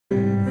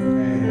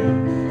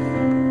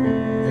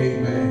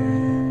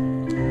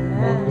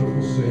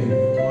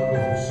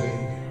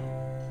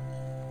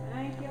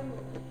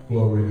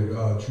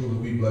Truly,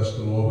 we bless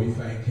the Lord. We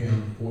thank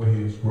him for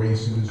his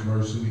grace and his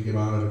mercy. We give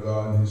honor to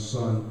God and his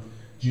Son,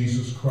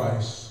 Jesus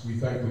Christ. We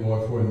thank the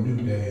Lord for a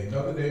new day,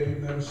 another day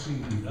we've never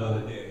seen before.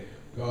 Another day.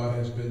 God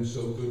has been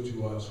so good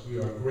to us. We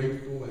are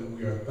grateful and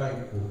we are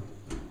thankful.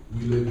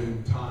 We live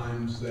in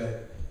times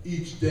that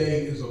each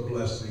day is a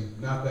blessing.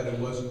 Not that it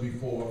wasn't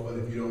before, but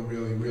if you don't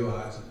really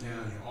realize it now,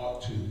 you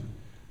ought to.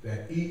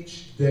 That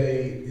each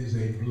day is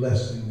a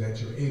blessing,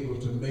 that you're able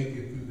to make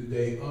it through the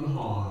day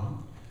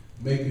unharmed,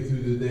 make it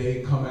through the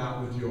day, come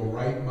out with your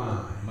right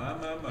mind,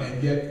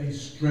 and yet be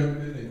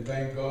strengthened, and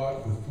thank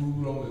God for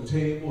food on the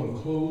table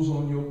and clothes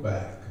on your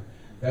back.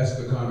 That's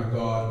the kind of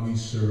God we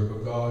serve,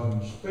 a God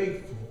who's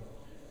faithful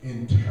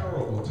in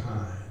terrible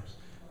times,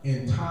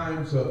 in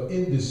times of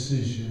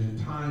indecision,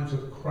 in times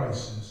of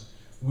crisis.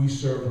 We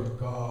serve a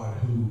God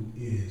who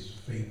is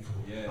faithful.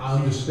 Yes. I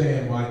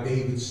understand why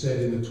David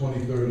said in the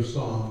 23rd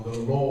Psalm, the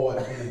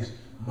Lord is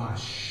my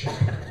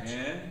shepherd.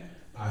 Yeah.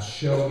 I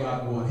shall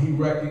not want. He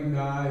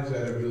recognized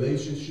that a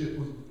relationship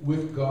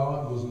with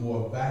God was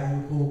more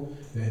valuable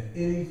than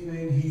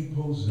anything he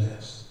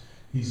possessed.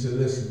 He said,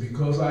 listen,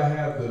 because I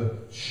have the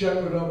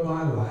shepherd of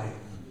my life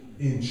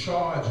in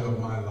charge of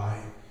my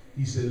life,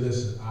 he said,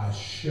 listen, I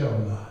shall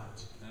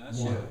not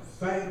want.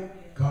 Thank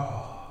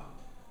God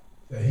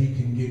that he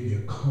can give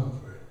you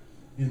comfort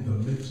in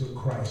the midst of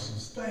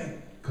crisis.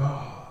 Thank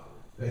God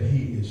that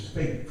he is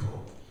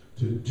faithful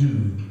to do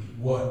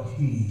what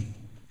he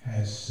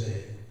has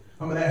said.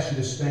 I'm going to ask you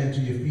to stand to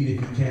your feet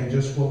if you can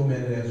just for a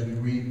minute as we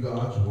read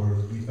God's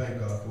word. We thank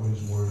God for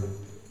his word.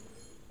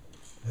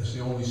 That's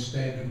the only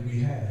standard we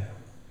have,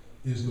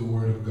 is the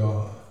word of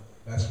God.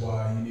 That's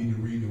why you need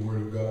to read the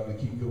word of God, to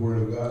keep the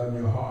word of God in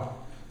your heart,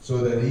 so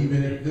that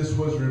even if this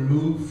was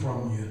removed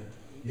from you,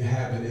 you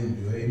have it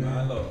in you.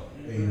 Amen.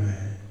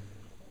 Amen.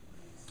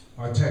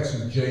 Our text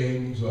is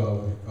James,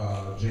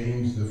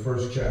 the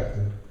first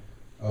chapter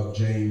of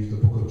James, the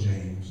book of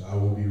James. I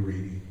will be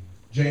reading.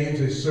 James,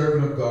 a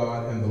servant of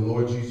God and the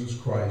Lord Jesus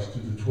Christ, to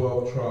the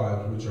 12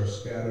 tribes which are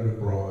scattered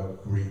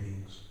abroad,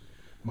 greetings.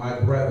 My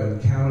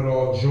brethren, count it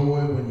all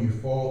joy when you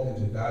fall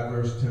into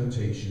diverse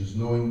temptations,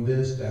 knowing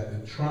this, that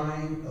the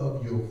trying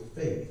of your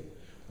faith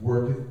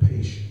worketh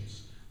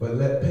patience. But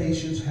let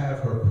patience have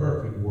her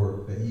perfect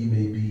work, that ye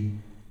may be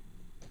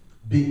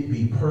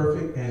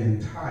perfect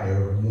and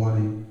entire,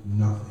 wanting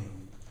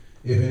nothing.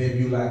 If any of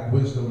you lack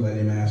wisdom, let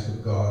him ask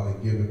of God,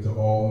 that giveth to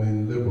all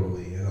men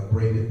liberally, and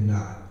upbraideth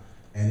not,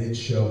 and it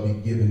shall be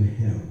given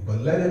him.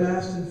 But let him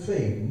ask in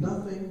faith,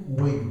 nothing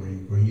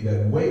wavering. For he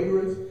that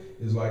wavereth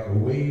is like a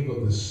wave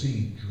of the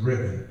sea,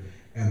 driven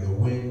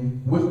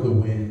and with the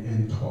wind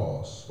and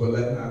tossed. For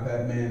let not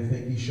that man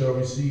think he shall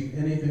receive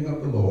anything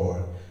of the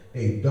Lord.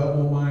 A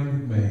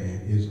double-minded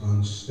man is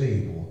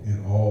unstable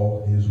in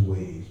all his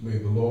ways. May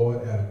the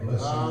Lord add a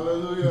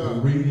blessing to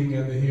the reading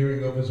and the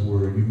hearing of his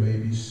word. You may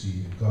be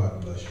seated.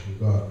 God bless you.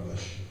 God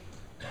bless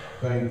you.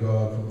 Thank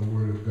God for the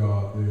word of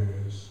God. There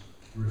is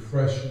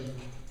refreshing.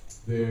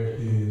 There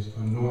is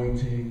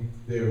anointing.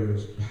 There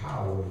is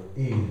power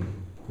in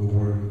the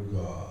word of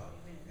God.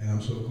 And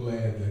I'm so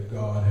glad that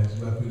God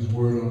has left his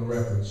word on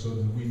record so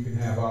that we can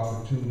have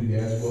opportunity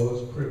as well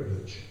as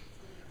privilege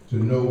to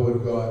know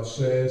what God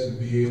says and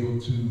be able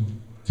to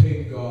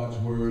take God's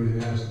word,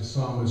 and as the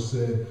psalmist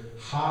said,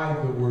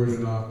 hide the word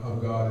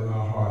of God in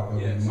our heart,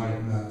 that we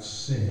might not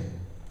sin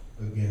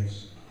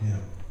against him.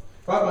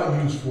 If I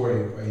might use for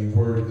a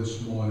word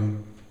this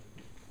morning,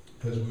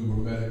 as we were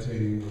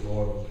meditating, the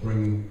Lord was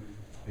bringing,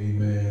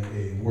 amen,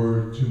 a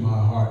word to my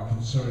heart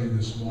concerning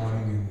this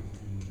morning,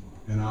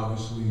 and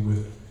obviously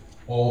with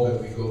all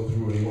that we go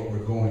through and what we're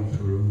going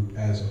through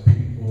as a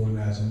people and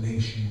as a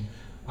nation,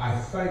 I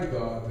thank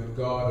God that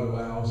God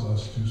allows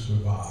us to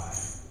survive.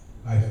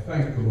 I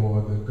thank the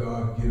Lord that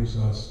God gives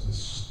us the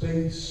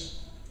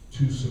space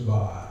to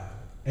survive.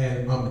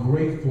 And I'm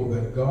grateful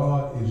that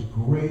God is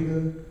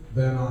greater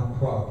than our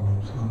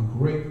problems. I'm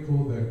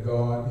grateful that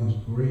God is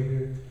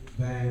greater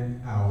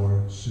than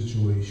our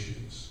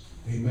situations.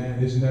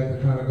 Amen. Isn't that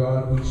the kind of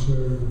God we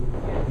serve?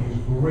 He's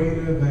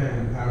greater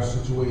than our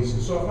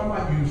situations. So if I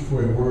might use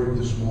for a word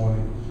this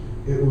morning,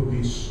 it would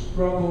be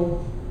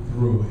struggle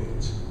through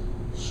it.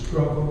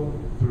 Struggle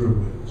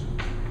through it.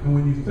 And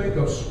when you think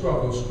of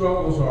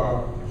struggles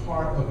are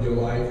part of your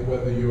life,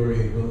 whether you're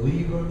a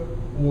believer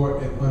or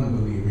an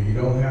unbeliever. You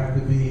don't have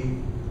to be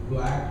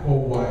black or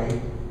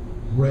white,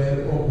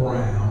 red or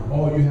brown.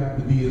 All you have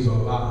to be is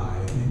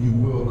alive, and you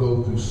will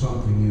go through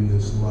something in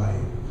this life.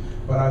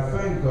 But I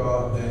thank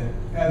God that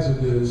as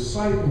a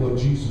disciple of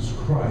Jesus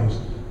Christ,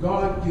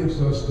 God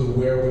gives us the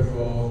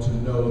wherewithal to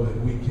know that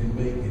we can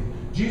make it.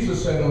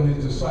 Jesus said to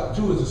his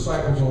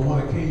disciples on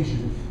one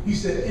occasion, he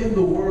said, in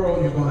the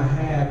world you're going to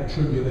have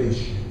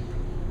tribulation.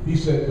 He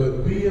said,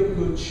 but be of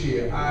good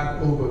cheer.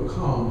 I've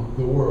overcome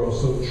the world.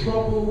 So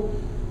trouble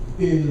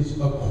is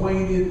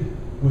acquainted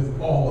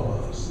with all of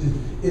us.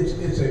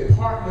 It's a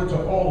partner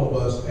to all of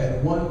us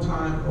at one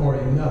time or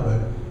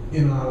another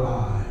in our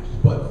lives.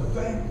 But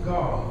thank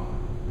God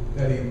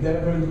that he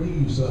never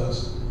leaves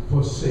us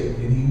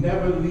forsaken. He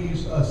never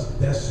leaves us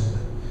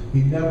desolate.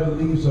 He never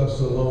leaves us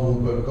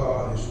alone, but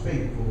God is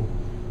faithful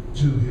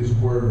to his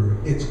word.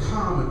 It's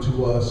common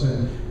to us,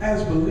 and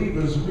as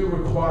believers, we're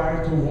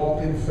required to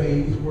walk in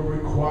faith. We're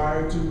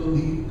required to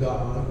believe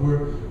God.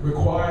 We're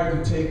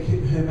required to take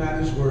him at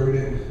his word,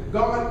 and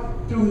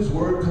God, through his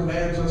word,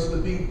 commands us to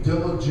be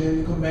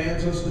diligent,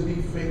 commands us to be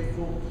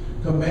faithful,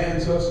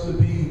 commands us to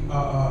be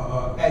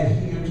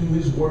adhere to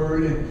his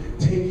word and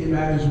take him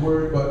at his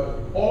word. But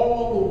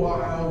all the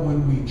while,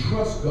 when we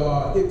trust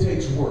God, it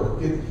takes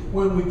work.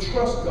 When we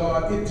trust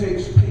God, it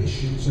takes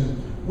patience.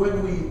 And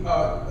when we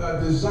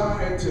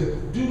desire to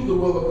do the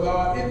will of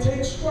God, it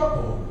takes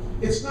struggle.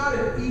 It's not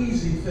an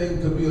easy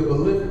thing to be a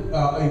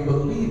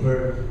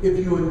believer if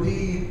you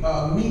indeed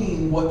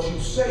mean what you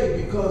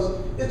say, because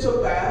it's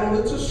a battle,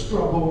 it's a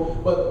struggle.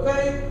 But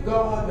thank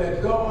God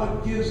that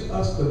God gives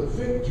us the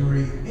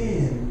victory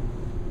in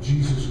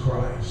Jesus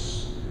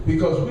Christ,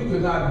 because we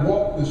could not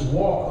walk this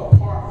walk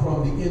apart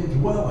from the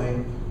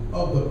indwelling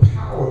of the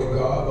power of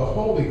God, the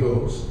Holy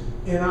Ghost,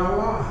 in our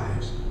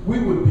lives. We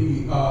would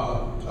be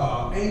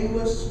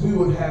aimless. We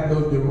would have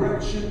no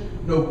direction,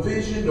 no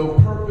vision, no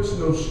purpose,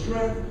 no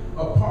strength,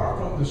 apart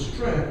from the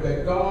strength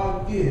that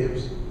God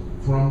gives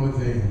from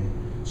within.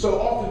 So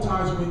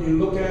oftentimes when you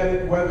look at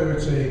it, whether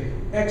it's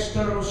an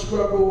external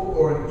struggle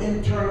or an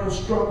internal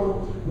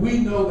struggle, we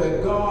know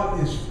that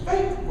God is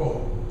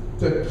faithful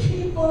to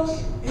keep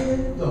us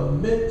in the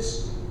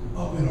midst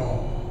of it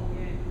all.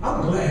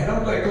 I'm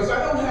glad, because I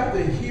don't have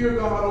to hear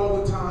God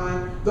all the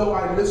time, though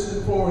I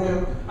listen for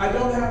him. I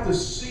don't have to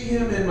see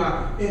him in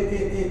my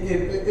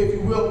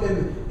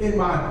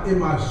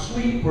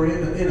sleep or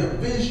in a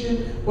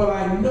vision, but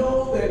I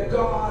know that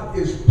God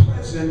is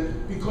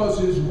present because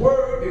his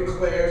word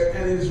declares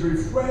and is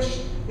refreshed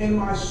in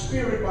my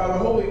spirit by the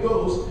Holy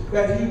Ghost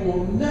that he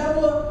will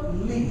never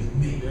leave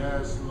me,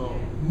 yes,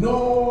 Lord,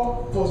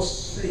 nor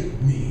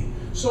forsake me.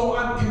 So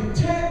I'm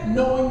content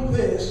knowing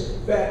this,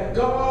 that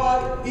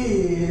God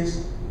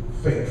is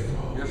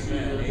faithful.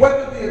 Yes,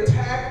 whether the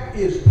attack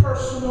is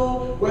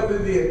personal, whether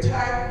the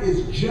attack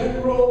is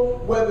general,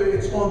 whether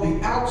it's on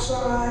the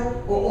outside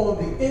or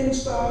on the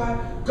inside,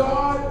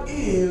 God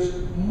is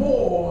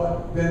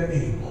more than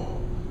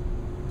able.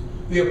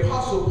 The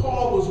Apostle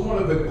Paul was one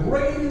of the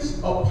greatest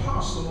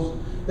apostles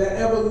that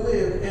ever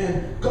lived,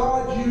 and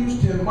God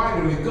used him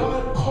mightily.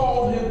 God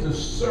called him to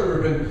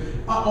serve, and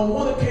on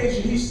one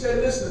occasion he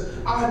said,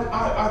 listen,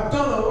 I've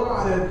done a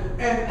lot,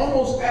 and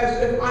almost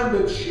as if I'm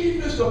the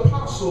chiefest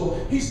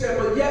apostle, he said,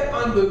 but yet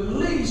I'm the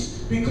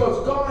least,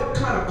 because God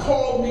kind of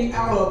called me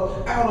out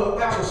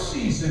of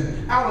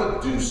season, out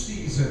of due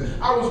season.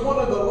 I was one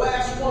of the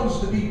last ones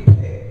to be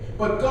picked,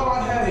 but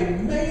God had a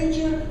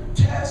major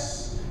test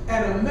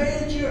and a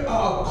major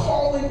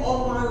calling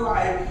on my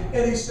life,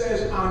 and he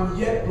says, I'm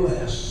yet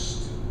blessed.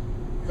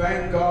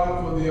 Thank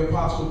God for the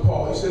Apostle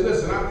Paul. He said,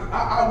 listen,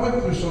 I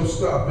went through some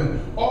stuff, and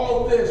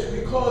all this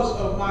because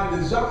of my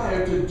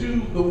desire to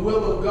do the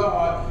will of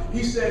God.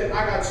 He said,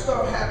 I got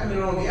stuff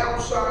happening on the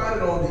outside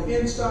and on the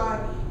inside.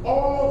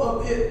 All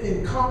of it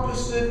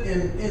encompassed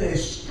in a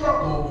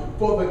struggle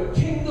for the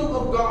kingdom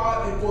of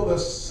God and for the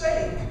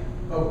sake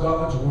of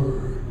God's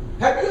word.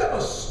 Have you ever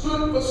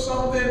stood for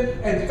something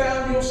and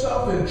found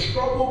yourself in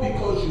trouble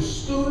because you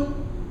stood?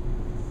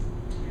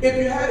 If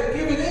you had to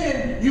give it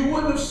in, you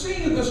wouldn't have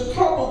seen this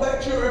trouble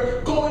that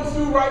you're going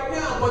through right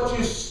now, but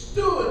you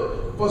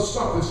stood for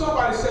something.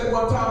 Somebody said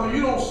one time, when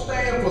you don't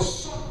stand for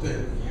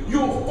something,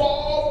 you'll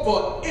fall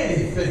for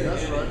anything.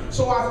 That's right.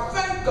 So I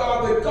thank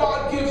God that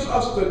God gives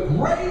us the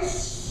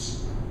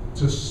grace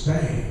to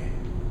stand,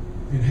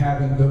 and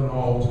having done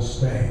all to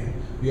stand.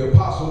 The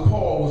Apostle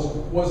Paul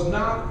was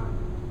not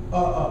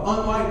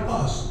unlike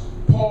us.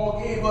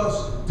 Paul gave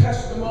us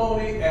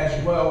testimony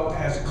as well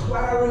as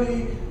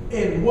clarity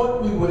in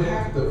what we would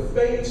have to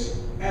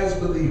face as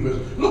believers.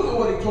 Look at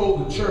what he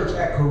told the church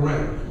at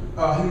Corinth.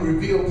 He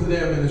revealed to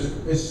them in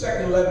his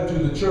second letter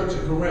to the church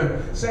at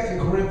Corinth. 2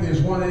 Corinthians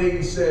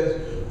 1:8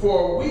 says,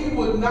 for we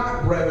would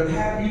not, brethren,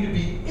 have you to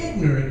be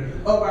ignorant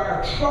of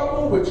our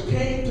trouble which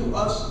came to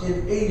us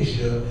in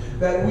Asia,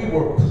 that we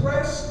were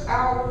pressed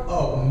out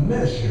of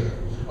measure,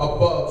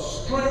 above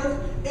strength,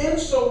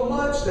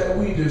 insomuch that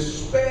we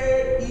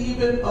despaired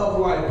even of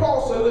life.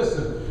 Paul said,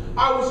 listen,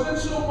 I was in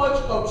so much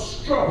of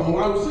struggle,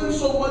 I was in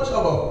so much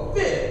of a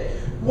fit,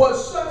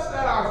 was such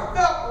that I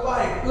felt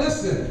like,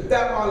 listen,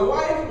 that my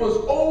life was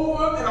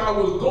over and I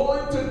was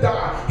going to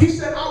die. He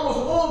said I was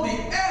on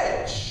the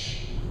edge,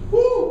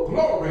 woo,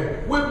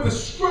 glory, with the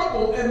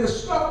struggle and the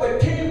stuff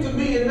that came to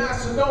me in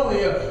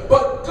Macedonia,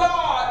 but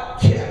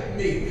God kept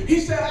me. He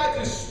said I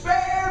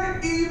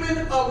despaired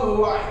even of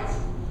life.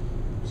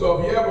 So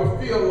if you ever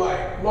feel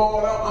like,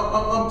 Lord,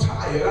 I'm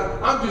tired,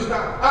 I just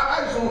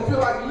don't feel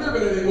like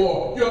living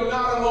anymore, you're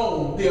not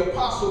alone. The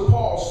Apostle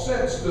Paul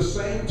sensed the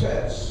same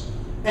test,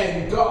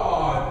 and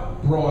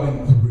God brought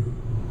him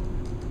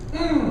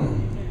through.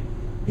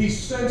 He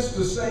sensed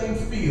the same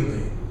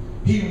feeling.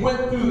 He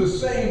went through the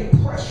same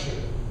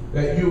pressure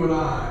that you and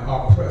I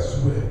are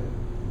pressed with.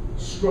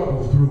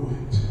 Struggle through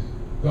it.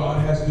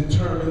 God has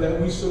determined that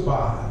we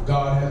survive.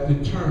 God has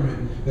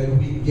determined that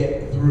we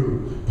get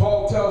through.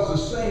 Paul tells the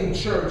same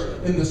church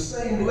in the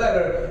same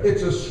letter,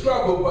 it's a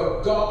struggle,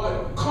 but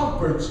God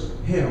comforts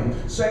him.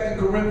 2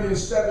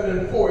 Corinthians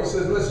 7:4, he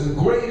says, listen,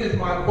 great is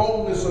my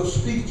boldness of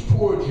speech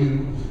toward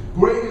you.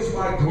 Great is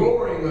my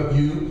glorying of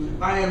you.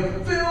 I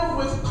am filled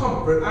with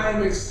comfort. I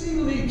am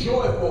exceedingly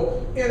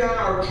joyful in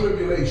our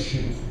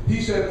tribulation.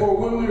 He said, for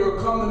when we were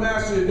come to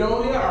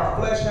Macedonia, our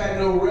flesh had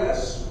no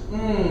rest.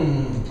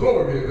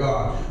 Glory to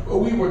God. But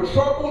we were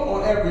troubled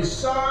on every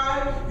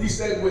side. He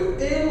said,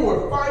 within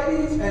were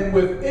fightings and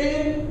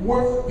within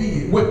were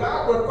fears.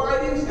 Without were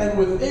fightings and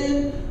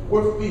within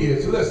were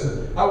fears.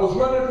 Listen, I was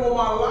running for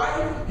my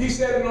life. He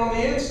said, and on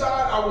the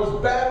inside, I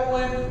was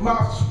battling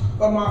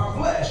my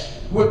flesh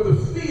with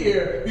the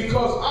fear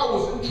because I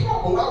was in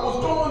trouble. I was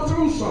going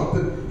through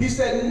something. He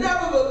said,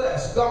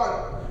 nevertheless,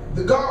 God,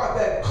 the God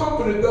that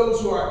comforted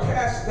those who are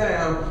cast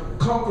down,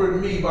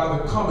 comforted me by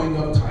the coming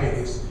of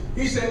Titus.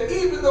 He said,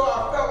 even though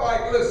I felt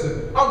like,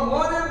 listen, I'm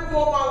running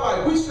for my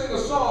life. We sing a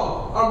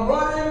song, I'm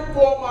running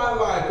for my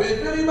life.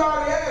 If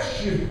anybody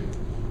asks you,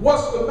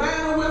 what's the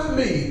matter with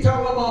me?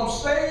 Tell them I'm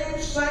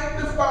saved,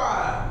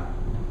 sanctified,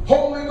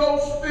 Holy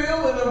Ghost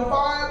filled, and I'm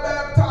fire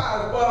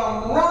baptized. But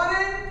I'm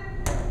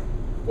running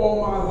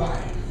for my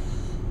life.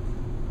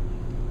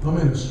 I'm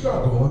in a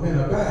struggle, I'm in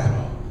a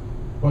battle.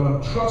 But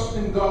I'm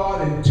trusting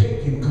God and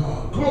taking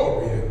God,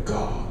 glory to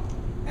God,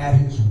 at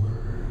his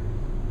word.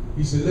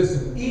 He said,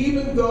 listen,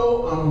 even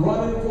though I'm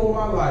running for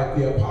my life,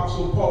 the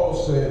Apostle Paul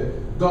said,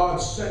 God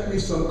sent me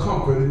some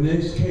comfort. In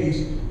this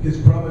case, his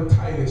brother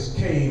Titus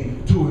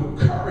came to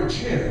encourage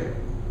him.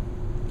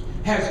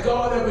 Has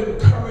God ever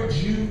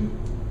encouraged you?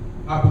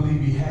 I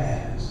believe he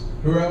has,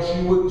 or else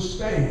you wouldn't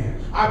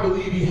stand. I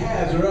believe he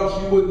has, or else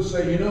you wouldn't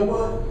say, you know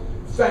what?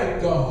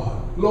 Thank God.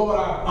 Lord,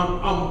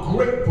 I'm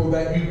grateful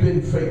that you've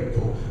been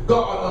faithful.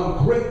 God,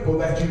 I'm grateful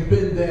that you've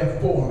been there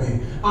for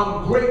me.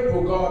 I'm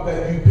grateful, God,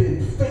 that you've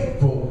been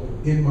faithful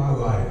in my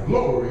life.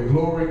 Glory,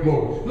 glory,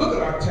 glory. Look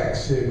at our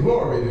text here.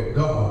 Glory to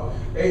God.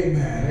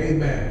 Amen,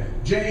 amen.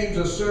 James,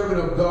 a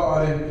servant of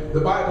God, and the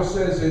Bible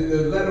says that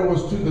the letter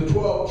was to the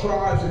 12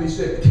 tribes, and he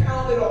said,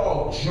 count it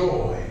all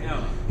joy.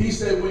 Yeah. He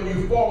said, when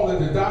you fall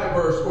into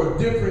diverse or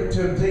different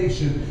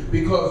temptation,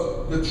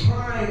 because the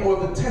trying or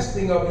the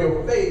testing of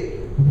your faith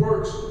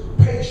works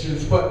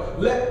patience, but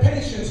let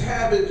patience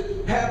have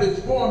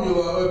its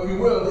formula, if you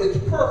will, its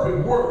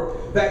perfect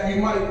work, that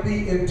you might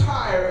be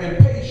entire and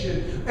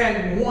patient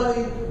and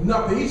wanting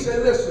nothing. He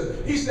said,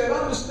 listen, he said,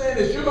 understand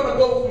this, you're going to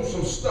go through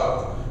some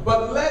stuff,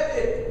 but let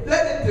it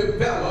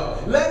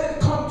develop, let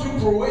it come to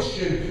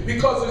fruition,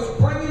 because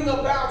it's bringing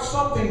about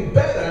something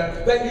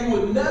better that you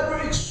would never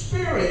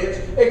experience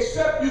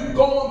except you've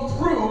gone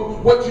through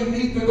what you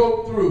need to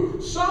go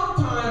through.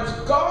 Sometimes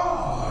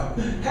God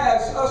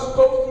has us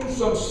go through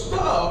some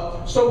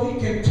stuff so he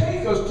can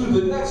take us to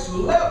the next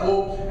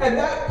level, and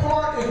that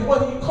part is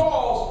what he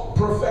calls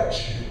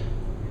perfection.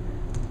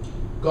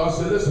 God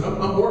said, listen,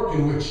 I'm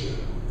working with you.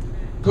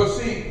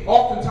 Because see,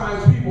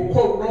 oftentimes people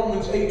quote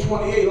Romans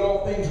 8:28,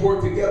 all things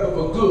work together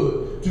for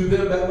good to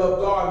them that love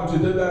God and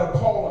to them that are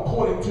called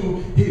according to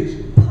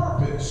his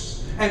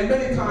purpose. And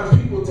many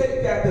times people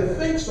take that to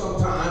think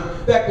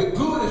sometimes that the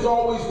good is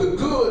always the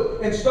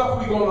good and stuff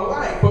we're going to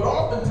like. But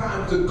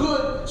oftentimes the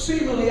good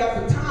seemingly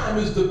at the time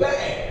is the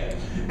bad.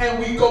 And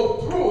we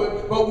go through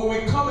it, but when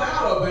we come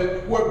out of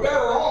it, we're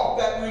better off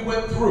that we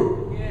went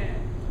through. Yeah.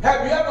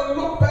 Have you ever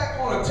looked back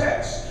on a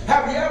test?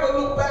 Have you ever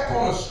looked back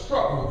on a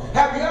struggle?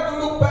 Have you ever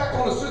looked back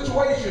on a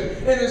situation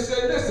and it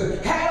said, listen,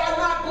 had I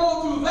not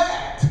gone through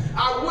that,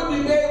 I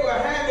wouldn't be able to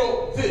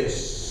handle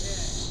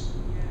this.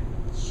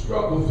 Yeah.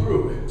 Struggle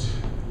through it.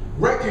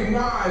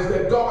 Recognize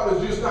that God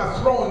is just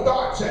not throwing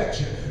darts at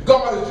you.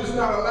 God is just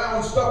not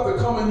allowing stuff to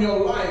come in your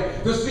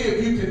life to see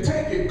if you can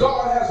take it.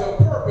 God has a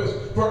purpose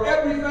for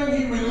everything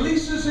he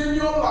releases in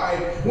your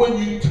life when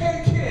you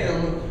take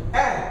him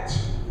at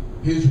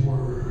his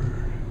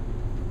word.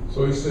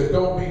 So he said,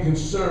 don't be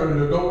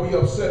concerned or don't be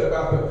upset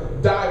about the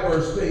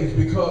diverse things,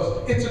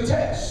 because it's a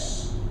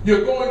test.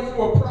 You're going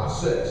through a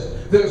process.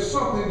 There's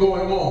something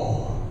going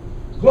on.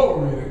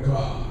 Glory to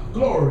God.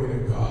 Glory to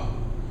God.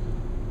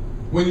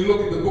 When you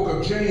look at the book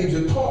of James,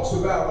 it talks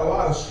about a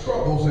lot of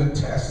struggles and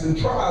tests and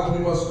trials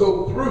we must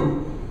go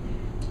through.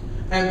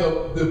 And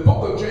the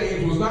book of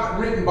James was not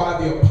written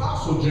by the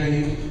apostle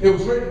James. It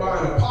was written by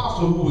an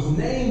apostle who was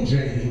named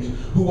James,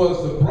 who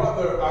was the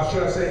brother, or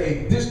should I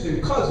say, a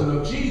distant cousin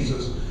of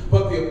Jesus.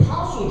 But the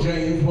apostle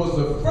James was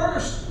the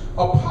first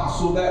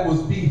apostle that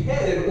was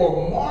beheaded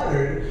or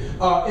martyred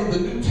in the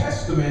New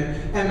Testament,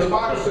 and the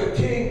Bible said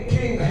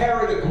King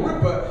Herod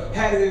Agrippa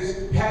had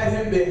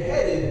him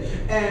beheaded,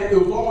 and it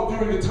was all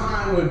during the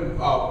time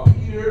when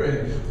Peter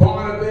and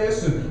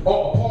Barnabas and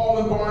Paul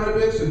and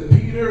Barnabas and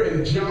Peter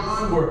and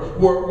John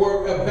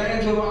were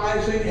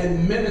evangelizing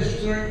and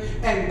ministering,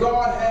 and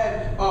God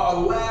had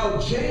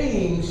allowed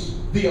James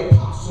the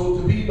apostle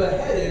to be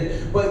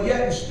beheaded, but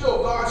yet and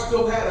still God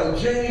still had a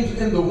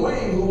James in the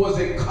wing who was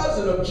a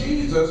cousin of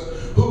Jesus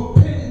who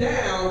pinned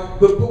down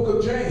the book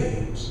of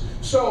James.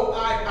 So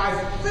I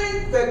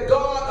think that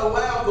God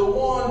allowed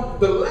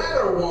the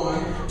latter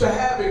one, to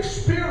have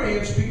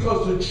experience,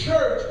 because the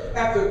church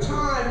at the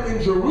time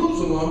in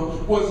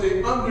Jerusalem was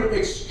under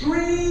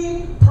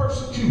extreme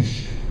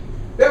persecution.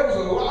 There was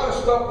a lot of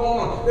stuff going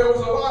on. There was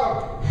a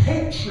lot of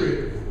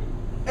hatred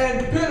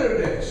and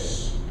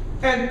bitterness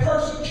and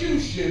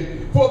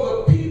persecution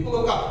for the people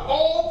of God.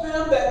 All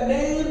them that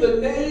named the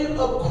name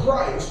of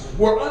Christ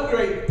were under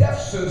a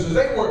death sentence.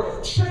 They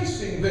were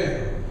chasing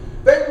them.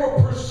 They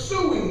were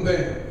pursuing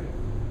them.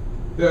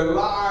 Their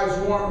lives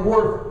weren't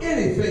worth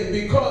anything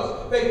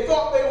because they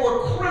thought they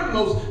were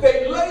criminals.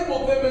 They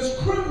labeled them as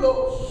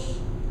criminals.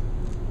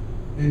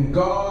 And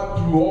God,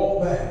 through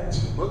all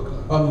that,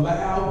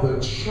 allowed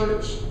the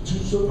church to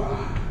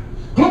survive.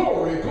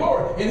 Glory,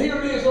 glory. And here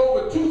it is,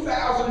 over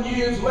 2,000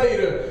 years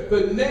later,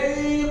 the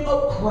name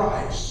of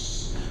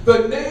Christ,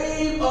 the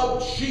name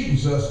of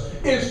Jesus,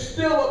 is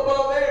still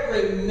above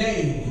every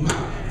name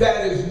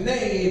that is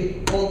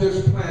named on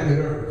this planet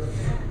Earth.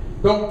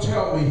 Don't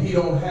tell me he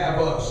don't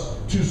have us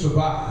to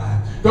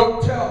survive.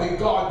 Don't tell me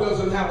God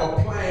doesn't have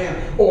a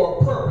plan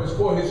or a purpose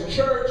for his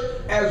church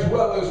as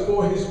well as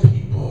for his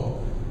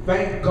people.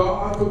 Thank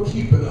God for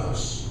keeping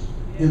us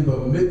in the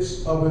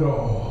midst of it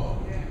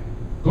all.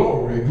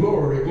 Glory,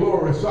 glory,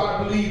 glory. So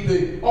I believe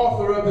the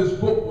author of this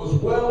book was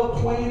well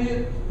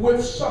acquainted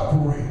with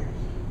suffering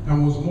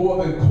and was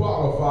more than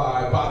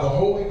qualified by the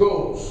Holy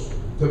Ghost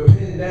to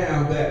pin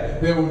down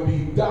that there would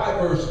be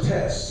diverse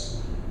tests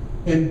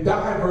and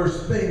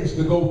diverse things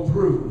to go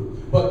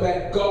through, but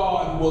that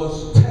God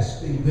was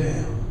testing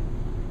them.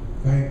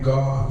 Thank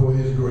God for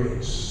his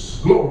grace.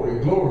 Glory,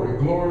 glory,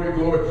 glory,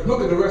 glory.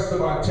 Look at the rest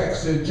of our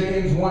text in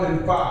James 1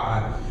 and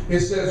 5.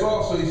 It says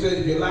also, he said,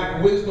 if you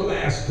lack wisdom,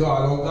 ask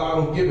God, or God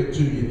will give it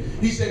to you.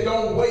 He said,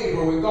 don't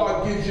waver when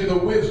God gives you the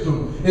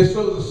wisdom. And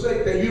so the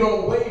sake that you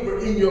don't waver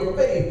in your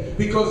faith,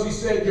 because he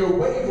said your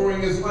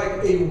wavering is like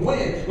a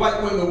wind,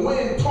 like when the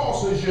wind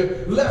tosses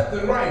you left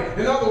and right.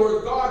 In other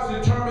words,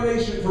 God's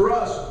determination for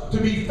us to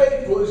be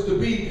faithful is to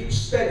be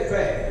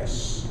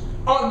steadfast,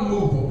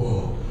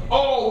 unmovable,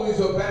 always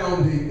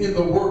abounding in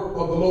the work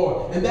of the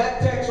Lord. And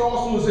that text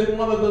also is in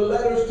one of the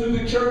letters to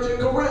the church in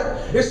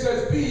Corinth. It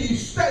says, be ye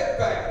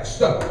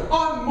steadfast,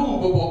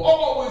 unmovable,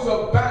 always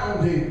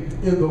abounding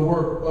in the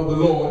work of the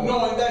Lord,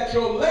 knowing that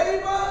your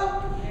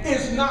labor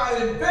is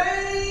not in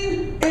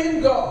vain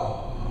in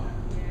God.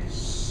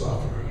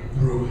 Suffer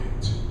through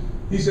it.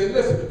 He said,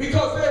 listen,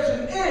 because there's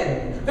an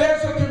end,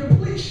 there's a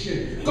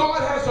completion. God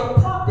has a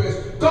purpose.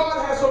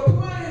 God has a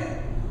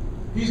plan.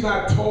 He's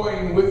not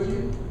toying with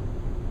you.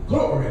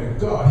 Glory to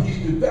God.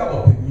 He's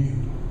developing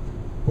you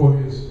for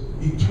his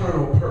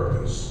eternal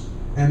purpose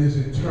and his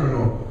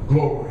eternal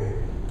glory.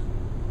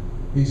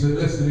 He said,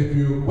 listen, if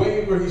you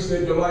waver, he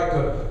said, you're like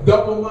a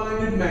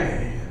double-minded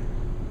man.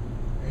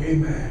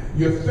 Amen.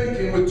 You're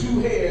thinking with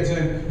two heads,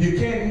 and you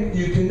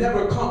can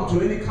never come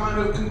to any kind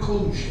of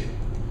conclusion.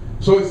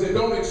 So he said,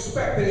 don't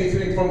expect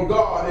anything from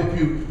God if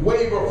you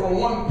waver from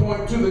one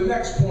point to the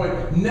next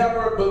point,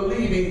 never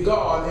believing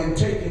God and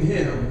taking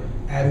him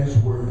at his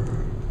word.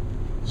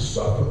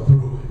 Suffer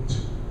through it.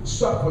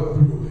 Suffer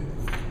through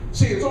it.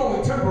 See, it's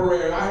only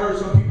temporary. I heard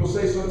some people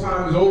say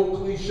sometimes, old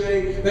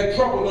cliche, that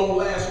trouble don't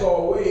last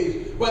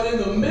always. But in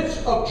the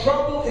midst of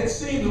trouble, it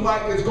seems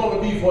like it's going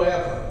to be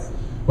forever.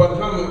 But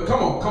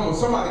come on.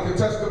 Somebody can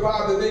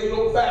testify that they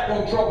look back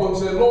on trouble and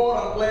say, Lord,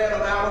 I'm glad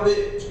I'm out of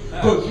it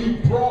because you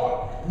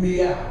brought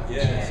me out.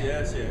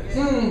 Yes.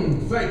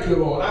 Thank you,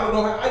 Lord. I don't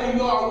know how, I didn't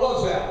know I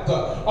was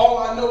out. All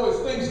I know is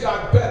things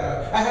got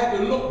better. I had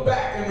to look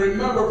back and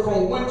remember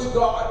from whence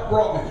God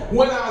brought me.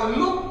 When I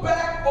look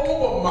back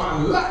over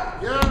my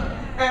life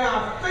and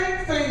I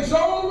think things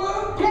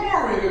over,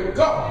 glory to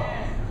God,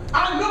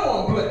 I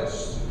know I'm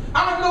blessed.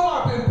 I know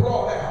I've been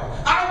brought out.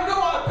 I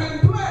know I've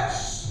been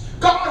blessed.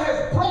 God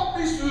has brought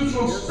me through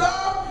some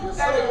stuff,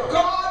 and if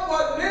God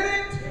wasn't in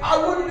it, I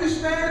wouldn't be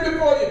standing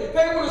before you.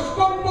 They would have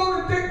spoken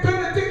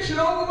benediction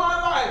over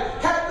my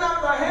life had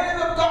not the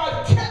hand of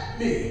God kept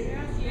me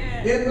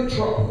in the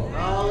trouble.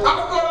 I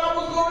thought I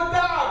was going to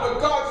die, but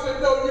God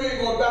said, no, you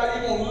ain't going to die,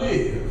 you're going to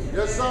live.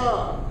 Yes,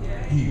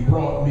 sir. He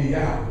brought me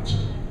out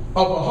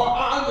of a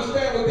I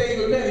understand what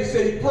David meant. He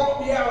said he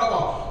brought me out of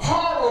a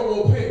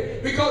horrible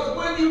pit, because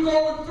when you're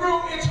going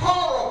through, it's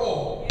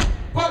horrible.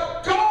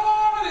 But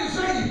God is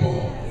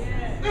able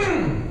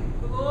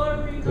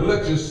to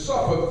let you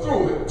suffer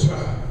through it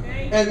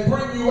and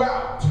bring you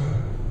out.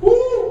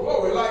 Woo,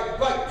 glory,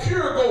 like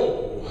pure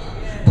gold.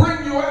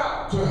 Bring you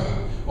out.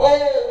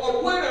 Oh,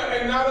 a winner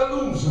and not a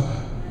loser.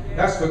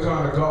 That's the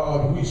kind of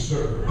God we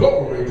serve.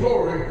 Glory,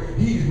 glory.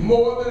 He's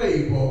more than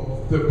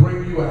able to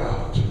bring you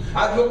out.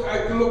 I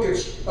look at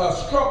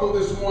struggle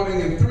this morning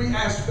in three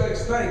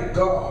aspects. Thank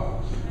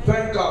God.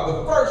 Thank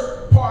God. The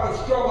first part of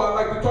struggle I'd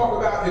like to talk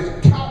about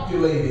is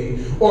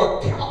calculating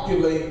or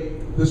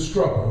calculate the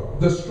struggle.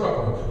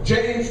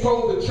 James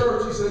told the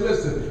church, he said,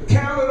 listen,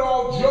 count it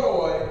all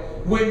joy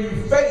when you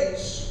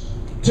face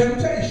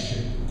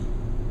temptation.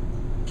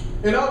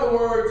 In other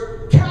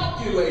words,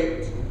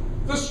 calculate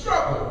the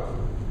struggle.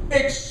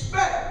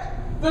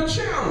 Expect the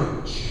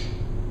challenge.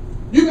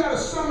 You got to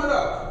sum it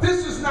up.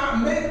 This is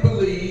not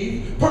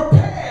make-believe.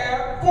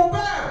 Prepare for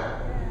battle.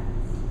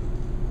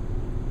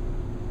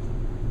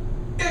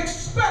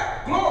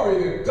 Expect,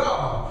 glory to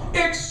God,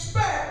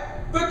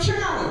 expect the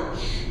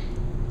challenge.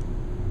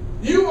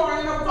 You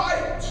are in a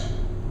fight.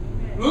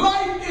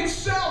 Life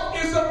itself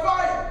is a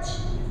fight.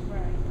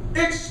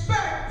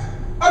 Expect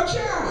a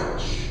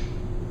challenge.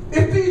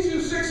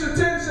 Ephesians 6 and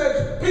 10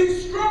 says,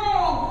 be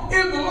strong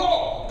in the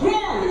Lord,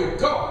 glory to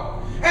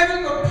God, and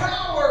in the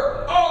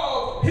power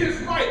of his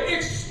might.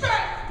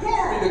 Expect,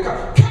 glory to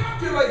God,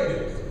 calculate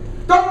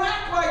it. Don't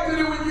act like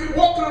that when you're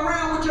walking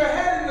around with your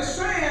head in the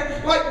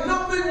sand like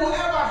nothing will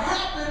ever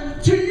happen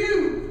to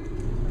you.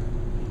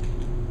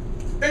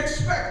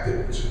 Expect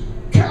it.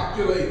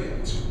 Calculate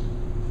it.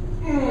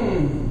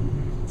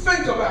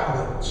 Think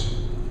about it.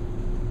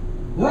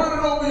 Run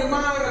it over your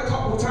mind a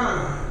couple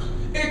times.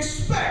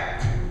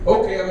 Expect,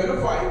 okay, I'm in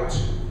a fight,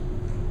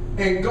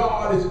 and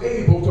God is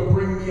able to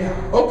bring me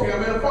out. Okay,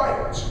 I'm in a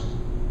fight.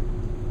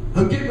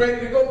 I'm getting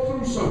ready to go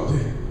through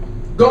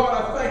something. God,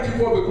 I thank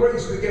you for the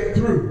grace to get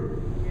through.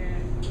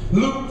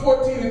 Luke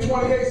 14 and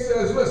 28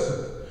 says,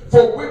 listen,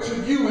 for which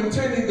of you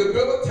intending to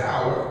build a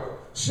tower,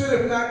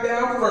 sitteth not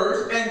down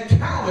first, and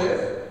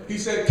counteth, he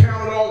said,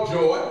 count it all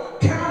joy,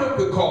 counteth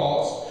the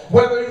cost,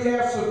 whether he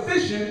have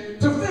sufficient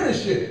to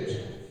finish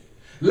it.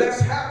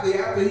 Lest haply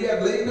after he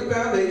had laid the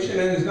foundation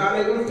and is not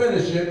able to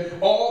finish it,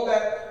 all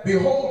that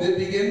behold it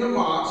begin to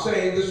mock,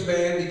 saying, this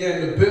man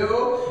began to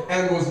build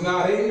and was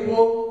not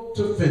able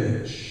to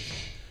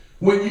finish.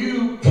 When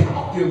you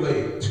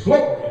calculate,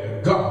 glory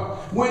to God,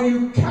 when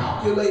you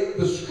calculate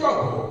the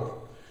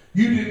struggle,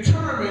 you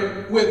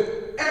determine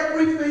with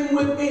everything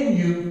within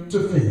you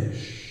to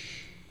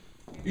finish.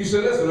 You say,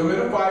 listen, I'm in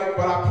a fight,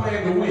 but I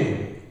plan to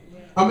win.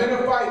 I'm in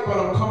a fight, but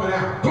I'm coming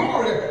out.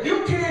 Glory.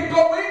 You can't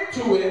go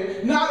into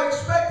it not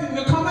expecting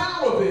to come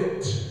out of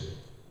it.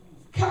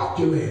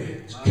 Calculate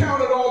it.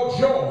 Count it all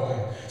joy.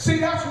 See,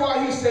 that's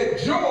why he said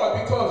joy,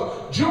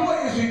 because joy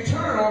is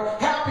eternal.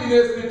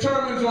 Happiness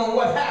determines on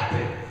what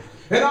happened.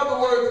 In other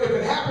words, if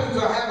it happens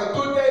I have a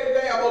good day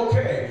today, I'm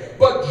okay.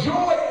 But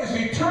joy is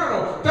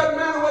eternal. Doesn't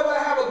matter whether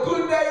I have a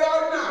good day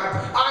or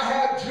not, I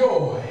have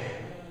joy.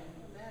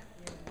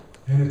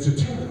 And it's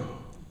eternal.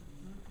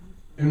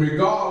 And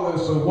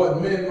regardless of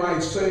what men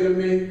might say to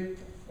me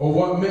or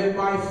what men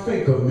might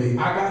think of me,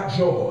 I got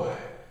joy.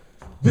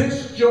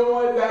 This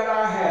joy that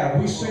I have,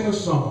 we sing a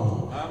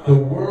song. The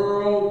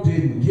world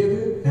didn't give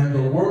it, and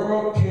the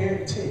world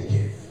can't take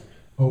it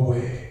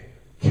away.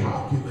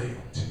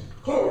 Calculate.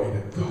 Glory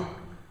to God.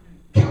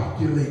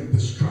 Calculate the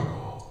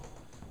struggle.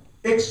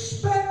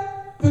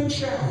 Expect the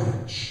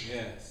challenge.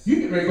 Yes.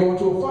 You get ready to go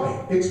into a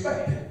fight.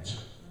 Expect it.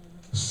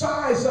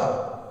 Size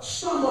up.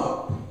 Sum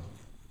up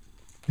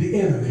the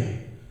enemy.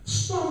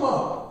 Sum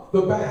up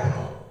the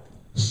battle.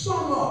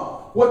 Sum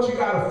up what you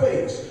got to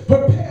face.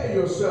 Prepare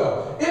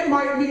yourself. It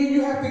might mean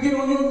you have to get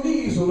on your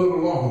knees a little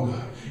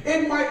longer.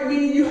 It might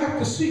mean you have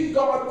to seek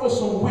God for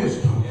some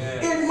wisdom.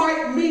 Yes. It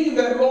might mean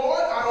that,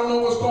 Lord, I don't know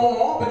what's going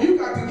on, but you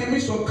got to give me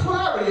some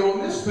clarity on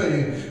this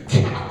thing.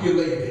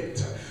 Calculate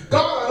it.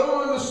 God, I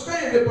don't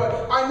understand it,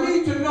 but I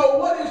need to know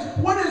what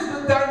is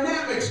the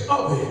dynamics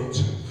of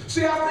it.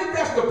 See, I think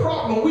that's the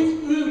problem. We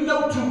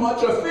know too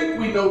much or think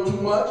we know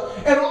too much.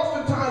 And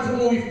oftentimes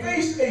when we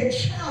face a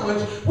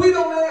challenge, we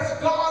don't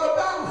ask God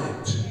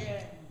about it.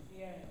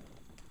 Yeah.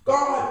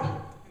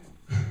 God,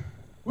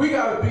 we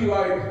got to be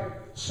like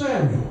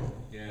Samuel.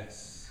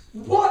 Yes.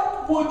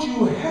 What would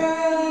you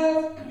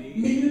have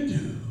me to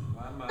do?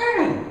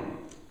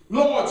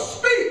 Lord,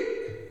 speak.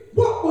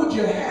 What would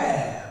you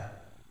have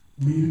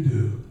me to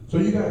do? So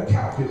you got to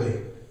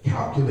calculate.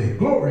 Calculate.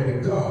 Glory to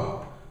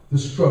God. The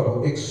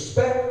struggle.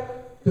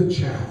 Expect the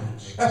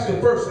challenge. That's the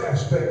first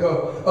aspect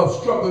of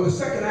struggle. The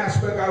second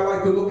aspect I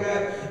like to look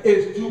at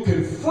is to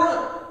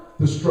confront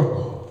the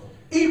struggle.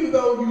 Even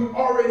though you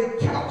already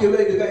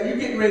calculated that you're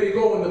getting ready to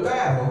go into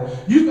battle,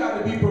 you got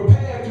to be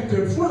prepared to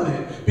confront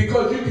it,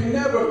 because you can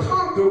never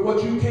conquer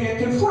what you can't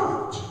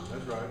confront.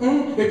 That's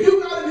right. If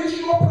you got an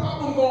issue or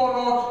problem going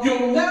on,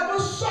 you'll never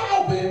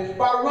solve it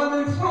by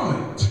running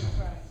from it.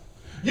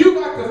 You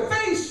got to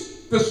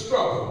face the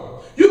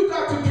struggle. You've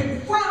got to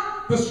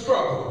confront the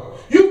struggle.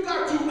 You've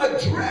got to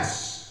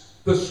address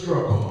the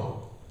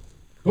struggle.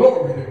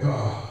 Glory to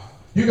God.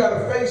 You got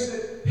to face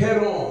it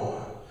head on.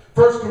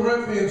 1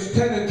 Corinthians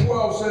 10 and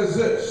 12 says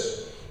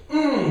this.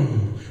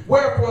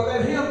 Wherefore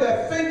let him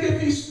that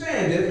thinketh he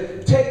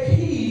standeth take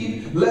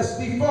heed lest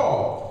he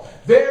fall.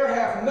 There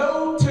hath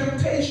no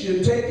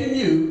temptation taken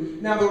you.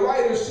 Now the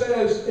writer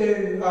says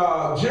in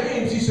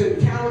James, he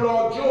said, count it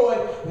all joy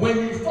when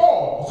you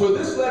fall. So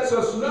this lets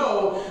us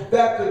know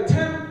that the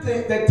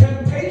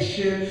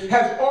temptation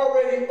has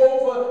already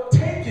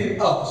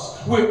overtaken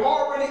us. We're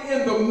already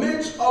in the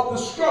midst of the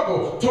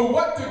struggle. To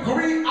what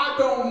degree, I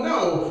don't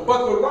know.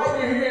 But the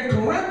writer here in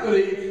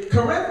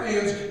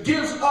Corinthians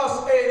gives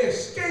us an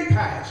escape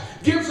hatch,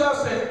 gives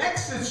us an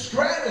exit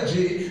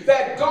strategy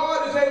that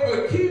God is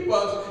able to keep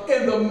us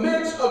in the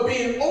midst of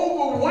being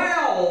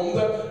overwhelmed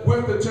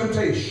with the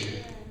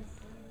temptation.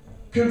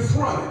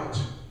 Confront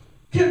it.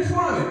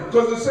 Confront it.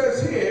 Because it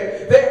says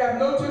here, they have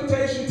no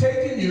temptation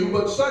taken you,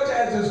 but such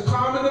as is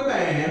common to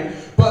man.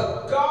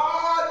 But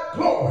God,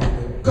 glory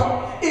to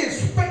God,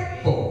 is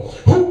faithful,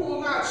 who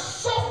will not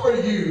suffer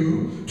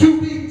you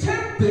to be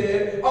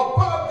tempted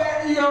above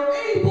that you're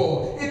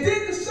able. It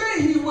didn't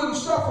say he wouldn't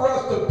suffer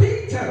us to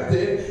be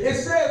tempted. It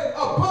says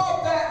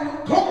above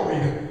that, glory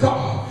to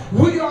God,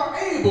 we are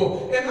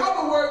able. In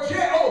other words,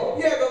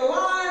 the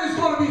line is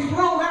going to be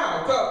thrown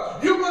out.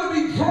 You're going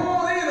to be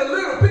drawn in a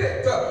little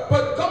bit.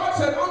 But God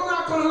said, I'm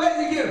not going to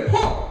let you get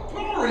hooked,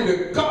 glory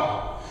to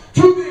God,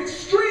 to the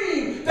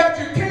extreme that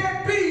you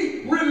can't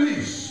be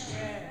released.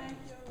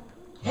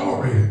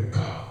 Glory to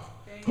God.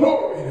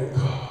 Glory to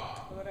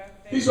God.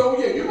 He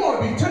said, you're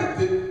going to be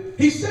tempted.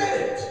 He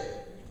said it.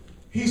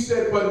 He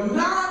said, but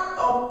not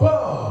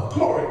above.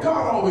 Glory.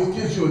 God always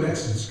gives you an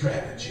exit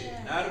strategy.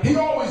 He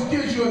always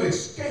gives you an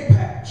escape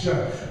hatch.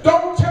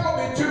 Don't tell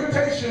me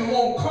temptation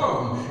won't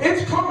come.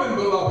 It's coming,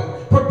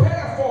 beloved.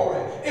 Prepare for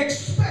it.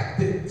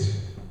 Expect it.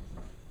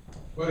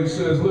 But he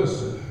says,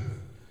 listen,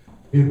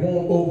 it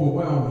won't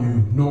overwhelm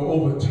you nor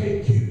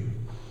overtake you.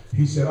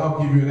 He said,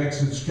 I'll give you an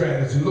exit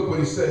strategy. Look what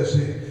he says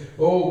here.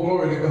 Oh,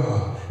 glory to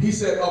God. He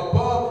said,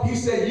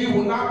 you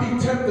will not be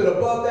tempted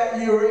above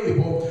that you're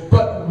able,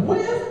 but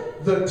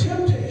with the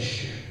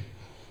temptation,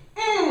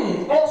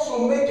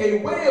 also make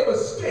a way of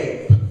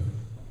escape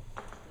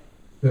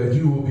that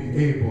you will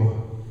be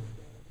able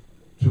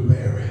to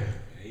bear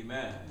it.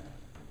 Amen.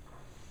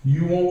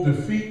 You won't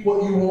defeat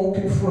what you won't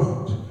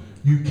confront.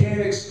 You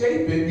can't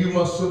escape it. You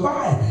must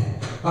survive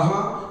it.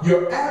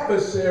 Your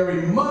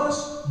adversary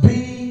must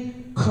be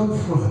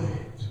confronted.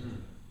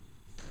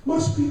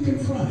 Must be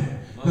confronted.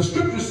 The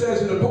scripture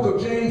says in the book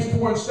of James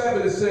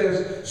 4:7, it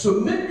says,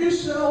 submit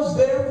yourselves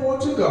therefore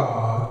to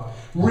God,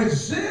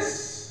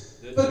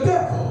 resist the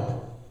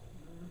devil,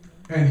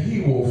 and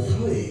he will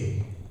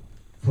flee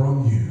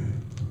from you.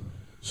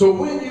 So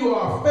when you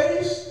are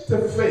face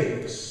to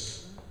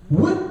face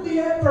with the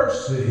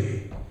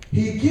adversity,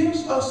 he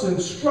gives us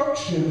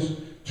instructions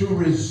to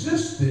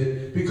resist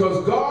it,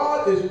 because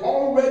God is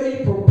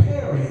already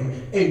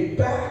preparing a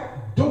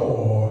back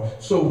door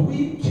so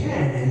we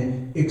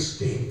can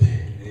escape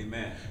it.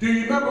 Amen. Do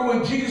you remember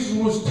when Jesus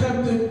was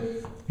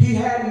tempted? He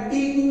hadn't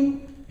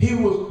eaten. He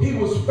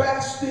was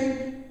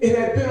fasting. It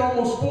had been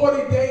almost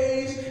 40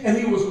 days, and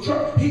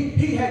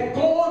he had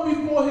gone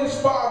before his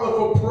Father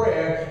for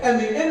prayer, and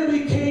the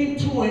enemy came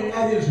to him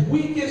at his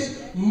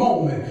weakest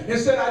moment and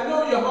said, I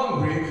know you're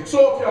hungry,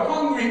 so if you're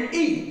hungry,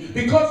 eat.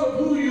 Because of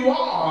who you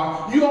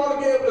are, you ought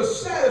to be able to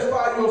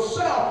satisfy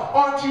yourself.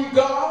 Aren't you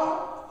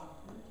God?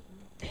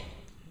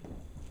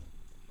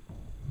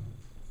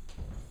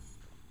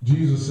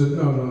 Jesus said,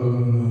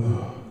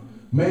 no.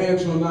 Man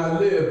shall not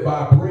live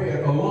by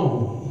bread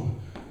alone,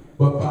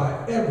 but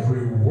by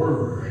every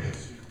word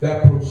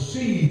that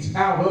proceeds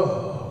out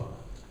of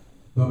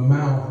the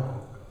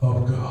mouth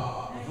of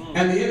God.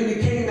 And the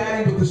enemy came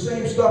at him with the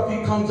same stuff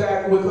he comes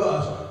at with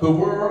us. The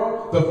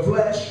world, the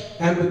flesh,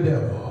 and the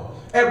devil.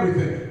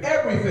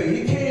 Everything.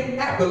 He came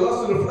at the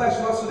lust of the flesh,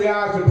 lust of the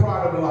eyes, and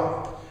pride of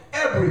life.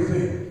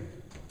 Everything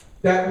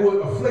that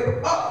would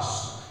afflict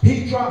us,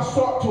 he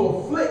sought to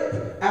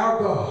afflict our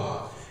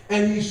God.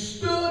 And he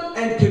stood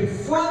and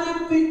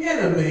confronted the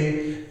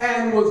enemy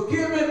and was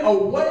given a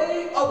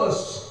way of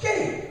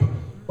escape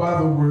by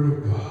the word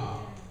of God.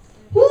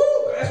 Woo!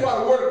 That's why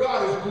the word of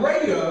God is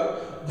greater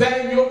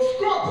than your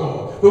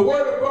struggle. The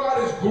word of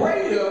God is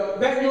greater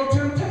than your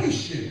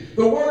temptation.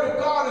 The word of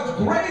God is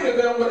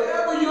greater than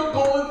whatever you're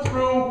going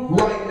through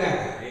right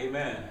now.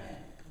 Amen.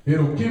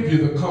 It'll give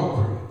you the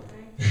comfort.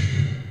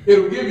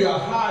 It'll give you a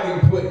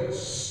hiding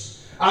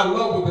place. I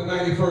love what the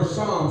 91st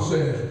Psalm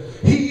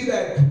says. He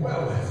that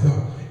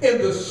dwelleth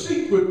in the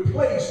secret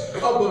place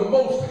of the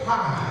Most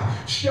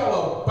High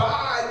shall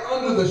abide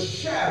under the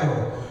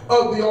shadow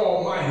of the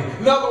Almighty.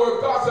 In other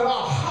words, God said,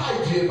 I'll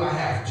hide you if I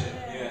have to.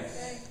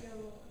 Yes.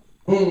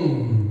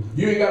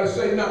 You ain't got to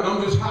say nothing.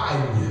 I'm just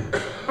hiding you.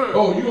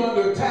 Oh, you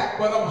under attack,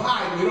 but I'm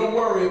hiding you. Don't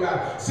worry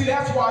about it. See,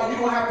 that's why you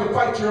don't have to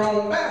fight your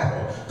own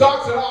battle.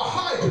 God said, I'll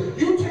hide you.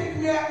 You take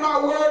me at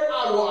my word,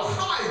 I will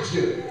hide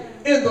you.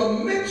 In the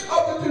midst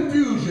of the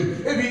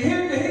confusion, if he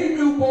hid the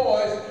Hebrew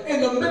boys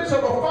in the midst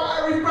of a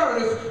fiery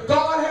furnace,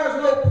 God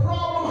has no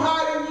problem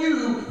hiding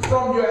you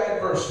from your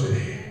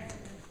adversity.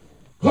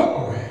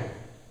 Glory.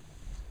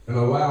 And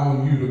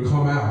allowing you to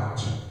come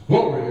out,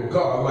 glory to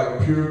God,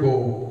 like pure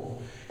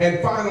gold. And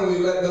finally,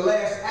 let the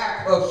last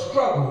act of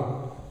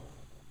struggle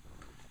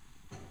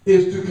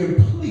is to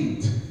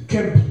complete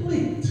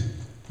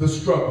the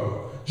struggle.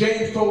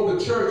 James told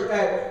the church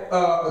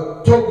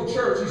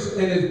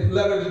in his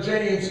letter to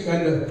James,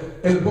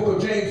 in the book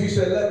of James, he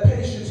said, let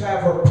patience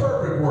have her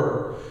perfect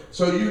work,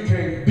 so you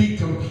can be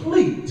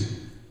complete,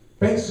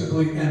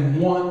 basically, and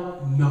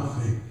want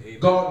nothing. Amen.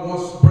 God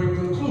wants to bring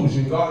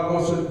conclusion. God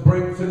wants to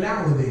bring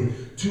finality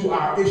to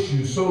our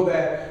issues, so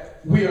that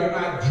we are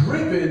not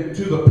driven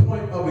to the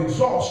point of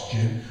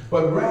exhaustion,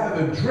 but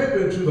rather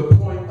driven to the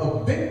point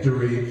of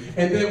victory.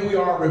 And then we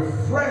are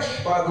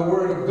refreshed by the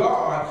word of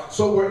God,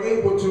 so we're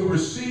able to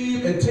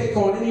receive and take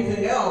on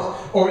anything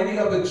else or any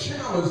other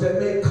challenge that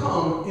may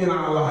come in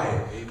our life.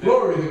 Amen.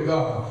 Glory to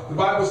God. The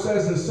Bible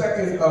says in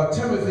 2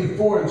 Timothy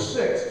 4 and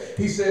 6,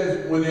 he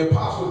says, when the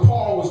Apostle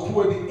Paul was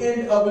toward the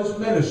end of his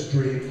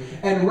ministry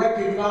and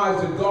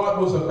recognized that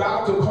God was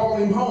about to call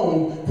him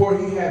home, for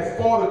he had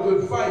fought a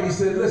good fight, he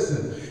said,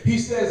 listen, he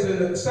says in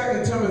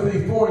 2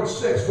 Timothy 4 and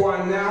 6, for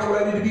I am now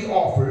ready to be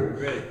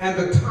offered, and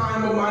the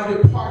time of my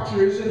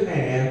departure is at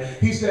hand.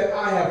 He said,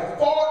 I have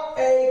fought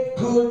a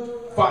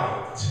good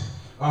fight.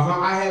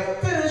 I have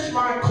finished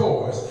my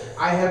course.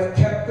 I have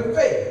kept the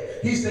faith.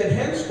 He said,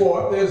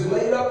 henceforth there's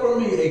laid up for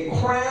me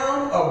a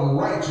crown of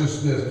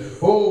righteousness.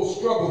 Oh,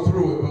 struggle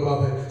through it,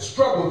 beloved.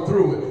 Struggle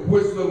through it.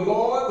 Which the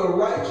Lord, the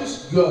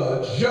righteous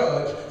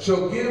judge,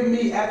 shall give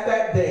me at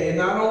that day, and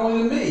not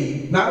only to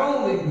me, not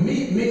only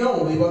me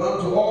only, but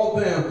unto all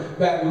them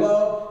that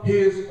love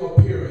his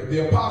appearing.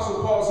 The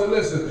Apostle Paul said,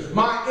 listen,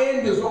 my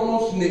end is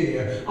almost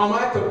near. I'm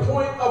at the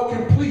point of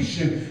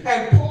completion.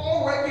 And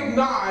Paul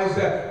recognized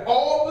that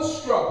all the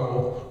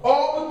struggle,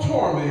 all the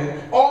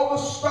torment, all the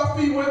stuff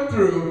he went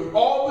through,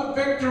 all the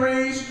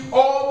victories,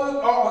 all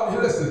the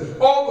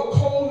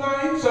cold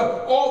nights,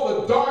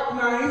 all the dark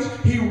nights,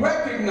 he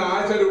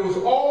recognized that it was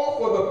all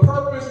for the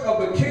purpose of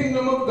the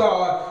kingdom of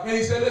God. And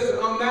he said, listen,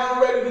 I'm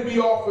now ready to be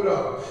offered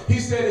up. He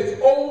said,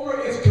 it's over,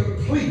 it's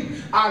complete.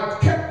 I've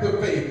kept the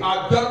faith.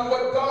 I've done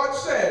what God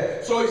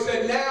said. So he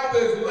said, now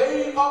there's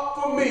laid up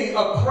for me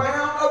a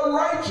crown of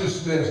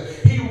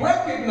righteousness. He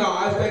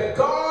recognized that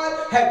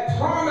God had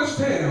promised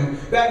him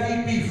that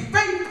he'd be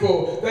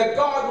faithful, that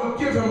God would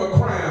give him a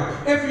crown.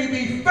 If he'd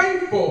be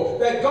faithful,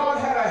 that God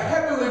had a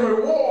heavenly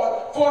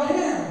reward for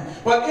him.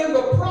 But in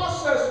the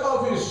process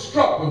of his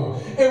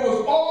struggle, it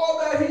was all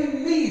that he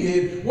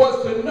needed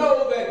was to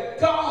know that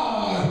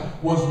God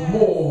was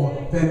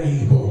more than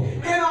able.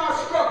 In our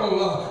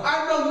struggle,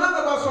 I know none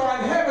of us are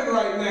in heaven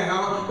right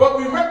now, but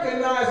we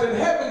recognize that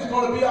heaven's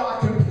going to be our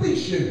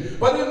completion.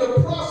 But in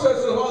the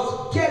process of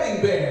us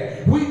getting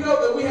there, we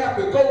know that we have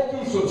to go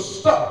through some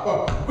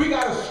stuff. We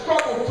got to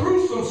struggle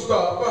through some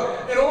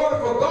stuff in order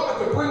for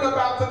God to bring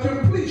about the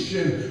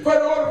completion, in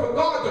order for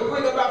God to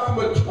bring about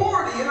the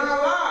maturity in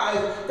our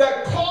lives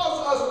that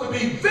cause us to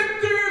be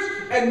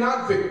victors and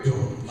not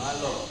victims. My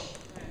Lord.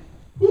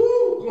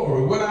 Woo,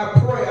 glory. When I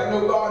pray, I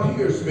know God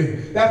hears me.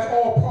 That's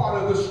all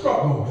part of the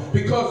struggle.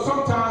 Because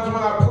sometimes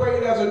when I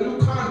prayed as a new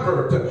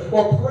convert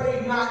or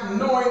prayed not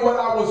knowing what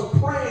I was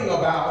praying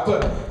about,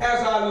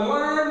 as I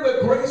learned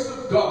the grace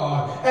of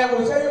God and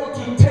was able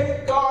to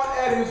take God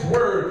at his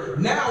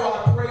word, now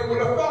I pray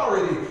with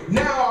authority.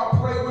 Now I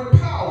pray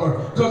with power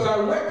because I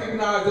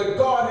recognize that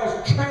God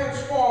has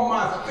transformed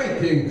my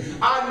thinking.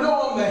 I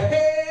know I'm the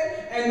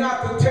head and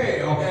not the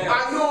tail.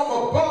 I know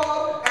I'm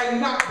above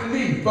and not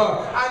beneath.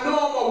 I know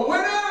I'm a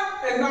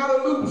winner and not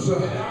a loser.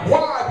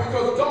 Why?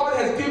 Because God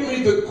has given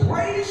me the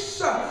grace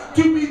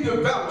to be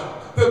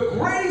developed, the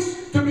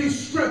grace to be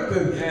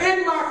strengthened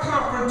in my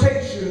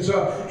confrontations,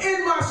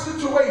 in my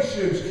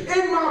situations,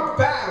 in my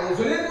battles,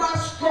 and in my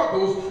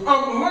struggles.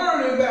 I'm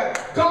learning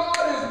that God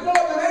is more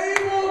than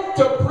able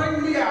to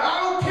bring me out.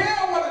 I don't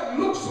care what it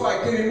looks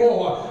like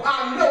anymore.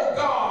 I know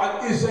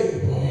God is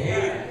able.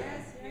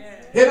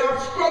 And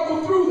I've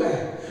struggled through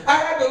that. I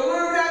had to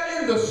learn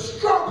that in the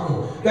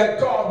struggle that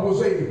God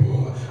was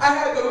able. I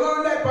had to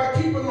learn that by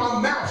keeping my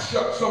mouth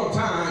shut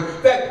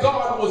sometimes, that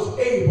God was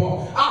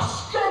able. I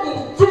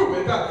struggled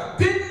through it. I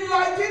didn't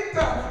like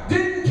it,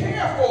 didn't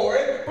care for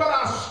it, but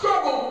I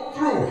struggled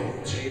through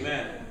it.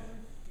 Amen.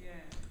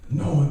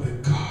 Knowing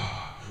that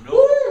God,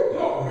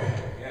 glory,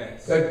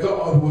 that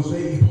God was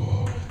able.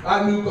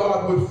 I knew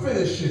God would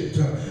finish it.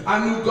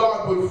 I knew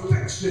God would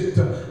fix it.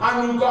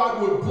 I knew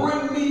God would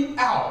bring me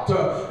out.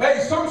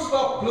 Hey, some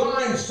stuff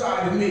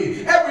blindsided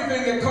me.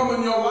 Everything that comes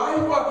in your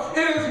life,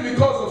 it isn't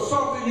because of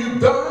something you've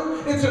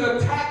done. It's an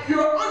attack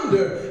you're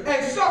under.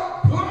 And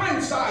stuff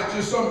blindsides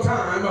you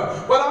sometimes.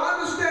 But I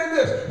understand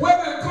this.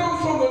 Whether it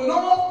comes from the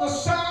north, the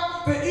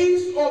south, the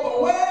east, or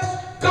the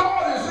west,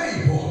 God is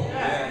able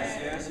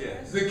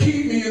to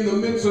keep me in the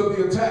midst of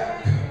the attack.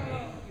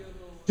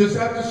 Just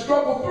have to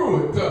struggle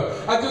through it.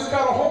 I just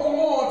got to hold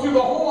on to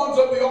the horns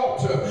of the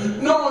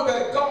altar, knowing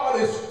that God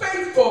is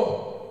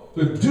faithful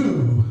to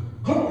do,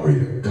 glory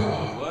to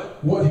God,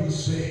 what he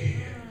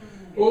said.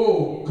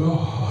 Oh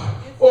God,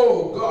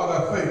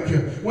 I thank you.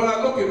 When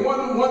I look at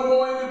one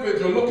more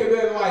individual, look at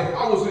their life,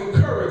 I was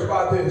encouraged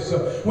by this.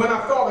 When I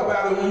thought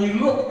about it, when you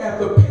look at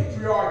the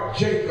patriarch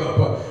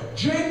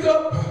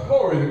Jacob,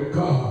 glory to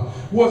God,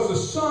 was the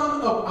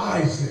son of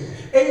Isaac.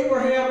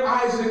 Abraham,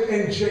 Isaac,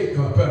 and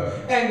Jacob.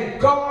 And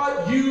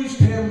God used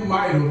him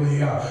mightily.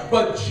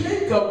 But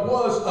Jacob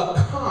was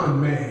a con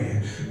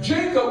man.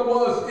 Jacob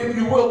was, if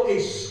you will,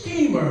 a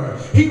schemer.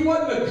 He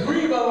wasn't a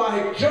dreamer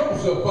like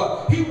Joseph.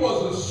 He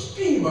was a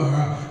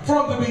schemer.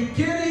 From the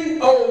beginning,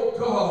 oh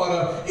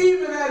God,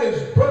 even at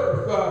his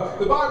birth,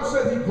 the Bible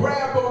says he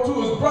grabbed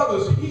onto his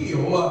brother's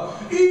heel.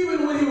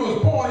 Even when he was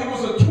born, he was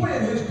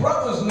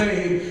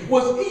name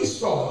was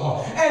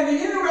Esau. And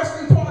the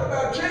interesting part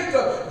about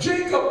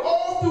Jacob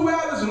all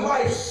throughout his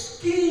life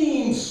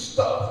schemed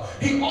stuff.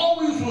 He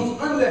always was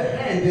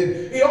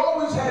underhanded. He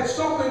always had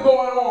something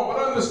going on.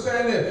 But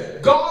understand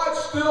this, God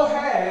still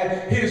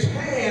had his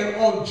hand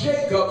on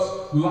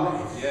Jacob's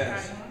life.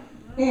 Yes.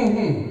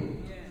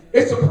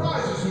 It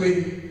surprises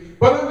me.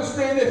 But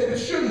understand this,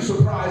 it shouldn't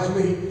surprise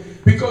me,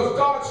 because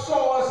God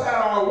saw us at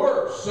our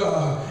worst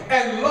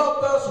and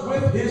loved us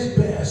with his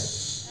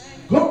best.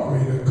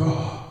 Glory to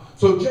God.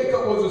 So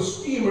Jacob was a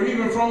schemer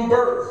even from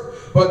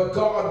birth, but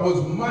God was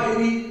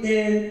mighty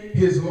in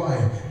his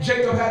life.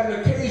 Jacob had an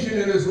occasion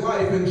in his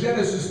life in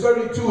Genesis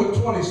 32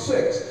 and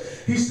 26.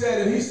 He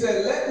said,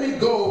 let me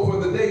go, for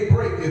the day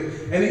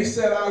breaketh. And he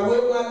said, I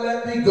will not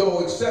let thee go,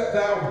 except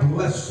thou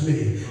bless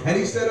me. And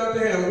he said unto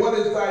him, what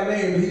is thy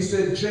name? And he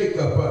said,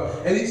 Jacob.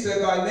 And he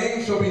said, thy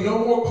name shall be no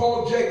more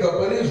called Jacob,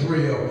 but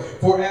Israel.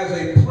 For as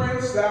a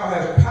prince thou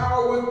hast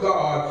power with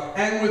God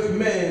and with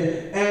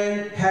men,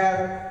 and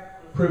have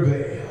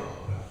prevailed.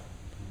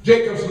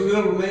 Jacob's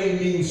little name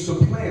means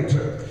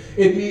supplanter.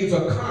 It means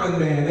a con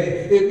man.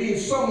 It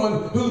means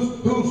someone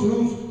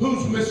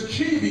who's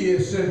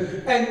mischievous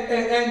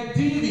and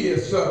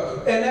devious.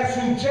 And that's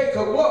who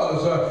Jacob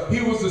was.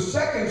 He was the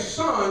second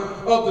son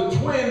of the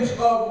twins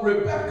of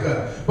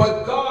Rebekah.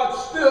 But God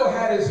still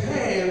had his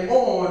hand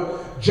on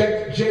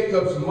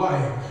Jacob's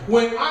life.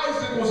 When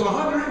Isaac was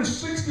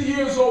 160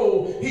 years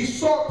old, he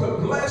sought to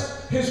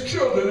bless his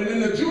children. And in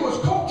the Jewish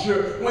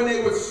culture, when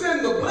they would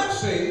send the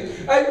blessing,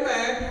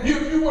 amen,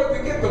 if you were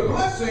to get the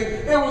blessing,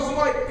 it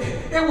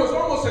was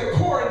almost a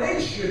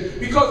coronation,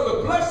 because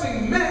the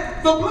blessing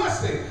meant the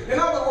blessing. In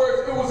other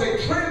words, it was a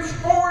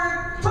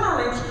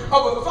transference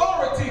of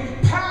authority,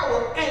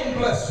 power, and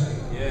blessing.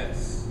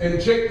 Yes.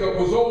 And Jacob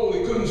was old,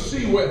 he couldn't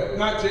see well.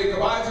 Not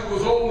Jacob, Isaac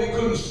was old, he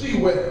couldn't see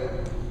well.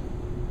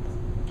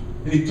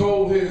 And he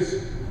told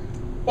his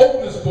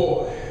oldest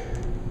boy,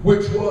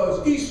 which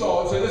was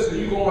Esau, and said, listen,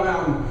 you go on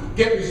out and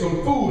get me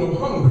some food, I'm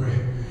hungry.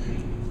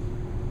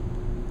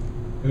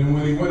 And then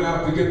when he went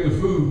out to get the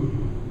food,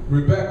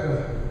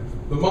 Rebekah,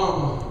 the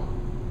mama,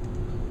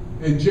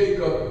 and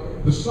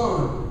Jacob, the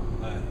son,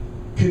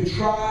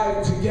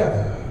 contrived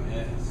together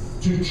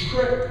to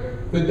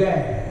trick the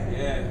dad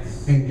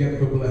and get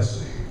the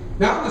blessing.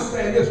 Now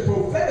understand this,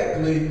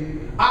 prophetically,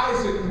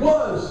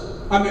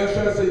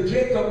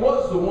 Jacob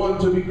was the one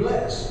to be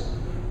blessed.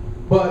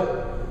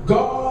 But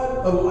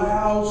God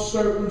allows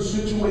certain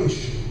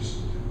situations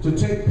to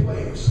take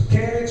place.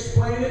 Can't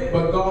explain it,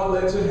 but God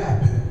lets it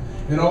happen.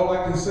 And all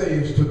I can say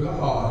is, to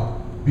God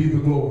be the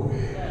glory.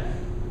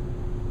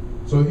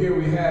 So here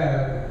we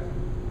have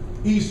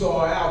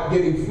Esau out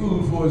getting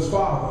food for his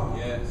father.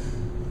 Yes.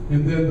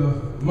 And then the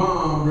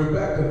mom,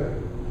 Rebekah,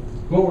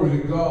 glory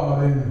to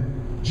God,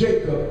 and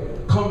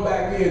Jacob come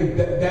back in.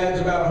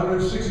 Dad's about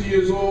 160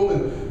 years old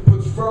and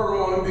puts fur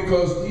on him,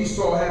 because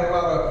Esau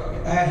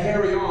had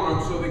hairy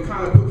arms, so they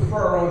kind of put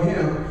fur on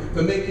him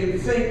to make him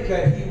think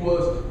that he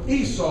was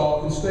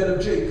Esau instead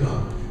of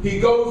Jacob. He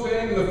goes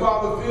in, and the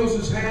father feels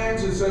his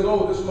hands and says,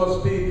 oh, this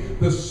must be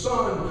the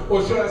son,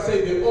 or should I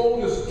say the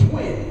oldest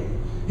twin.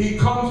 He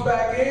comes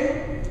back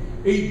in,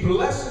 he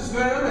blesses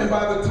them, and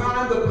by the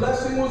time the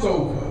blessing was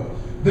over,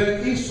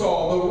 then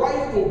Esau, the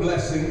rightful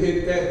blessing,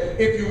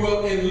 if you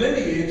will, in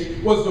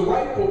lineage, was the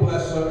rightful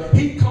blesser.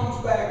 He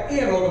comes back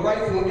in, or the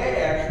rightful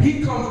heir.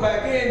 He comes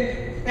back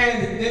in,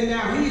 and then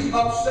now he's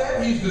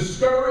upset, he's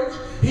discouraged.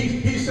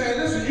 He's saying,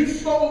 listen, you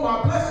stole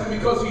my blessing,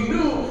 because he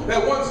knew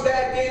that once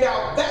Dad gave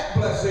out that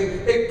blessing,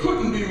 it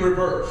couldn't be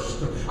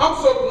reversed. I'm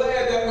so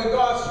glad that when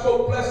God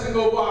spoke blessing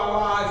over our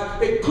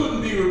lives, it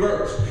couldn't be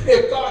reversed.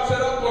 If God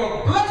said, I'm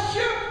going to bless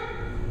you,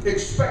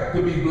 expect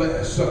to be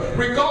blessed.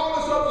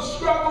 Regardless of the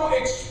struggle,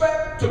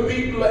 expect to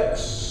be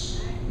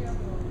blessed.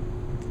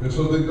 And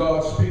so then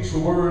God speaks a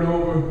word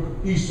over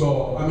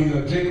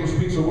Jacob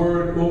speaks a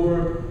word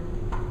over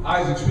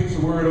Isaac, speaks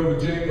a word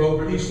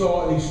over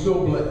Esau, and he's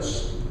still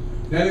blessed.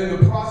 Then in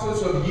the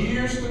process of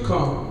years to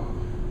come,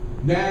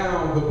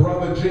 now the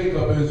brother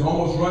Jacob is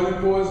almost running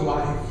for his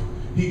life.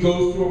 He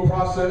goes through a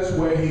process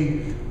where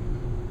he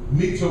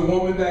meets a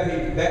woman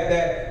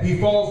that he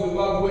falls in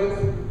love with,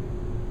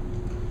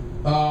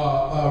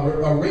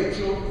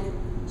 Rachel,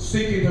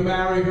 seeking to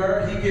marry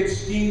her. He gets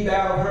schemed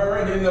out of her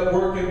and ends up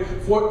working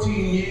 14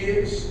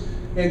 years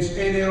and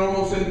then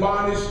almost in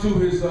bondage to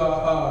his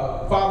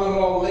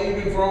father-in-law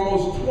Laban for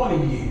almost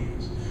 20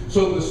 years.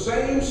 So the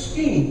same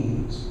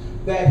schemes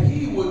that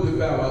he would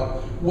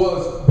develop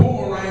was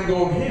boomeranged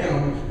on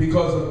him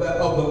because of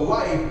the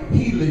life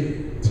he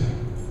lived.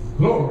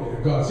 Glory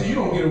to God. See, you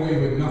don't get away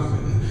with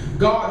nothing.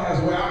 God has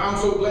a way. I'm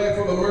so glad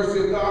for the mercy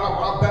of God.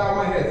 I bow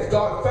my head.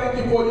 God, thank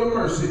you for your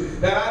mercy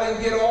that I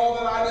didn't get all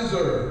that I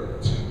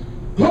deserved.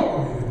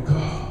 Glory to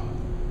God.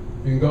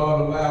 And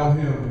God allowed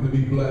him to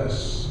be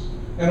blessed.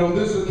 And on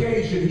this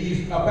occasion,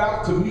 he's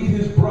about to meet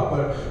his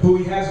brother, who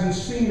he hasn't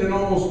seen in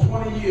almost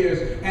 20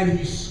 years, and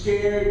he's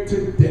scared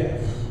to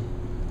death.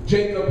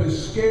 Jacob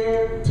is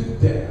scared to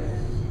death.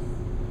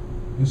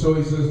 And so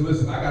he says,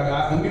 listen,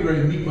 I'm getting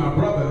ready to meet my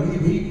brother.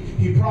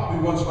 He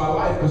probably wants my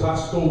life because I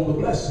stole the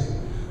blessing.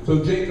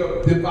 So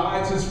Jacob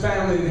divides his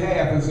family in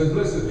half and says,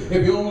 listen,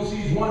 if he only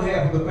sees one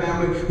half of the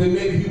family, then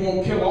maybe he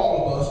won't kill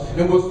all of us,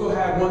 and we'll still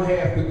have one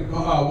half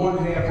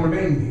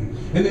remaining.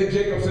 And then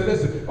Jacob said,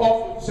 listen, I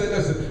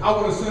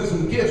want to send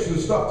some gifts and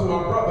stuff to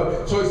my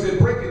brother. So he said,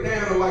 break it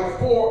down to like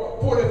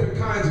four different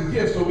kinds of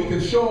gifts so we can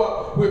show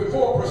up with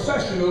 4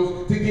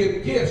 processionals to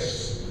give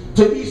gifts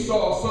to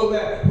Esau so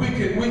that we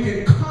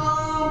can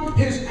calm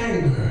his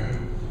anger.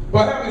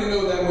 But how many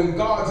know that when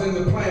God's in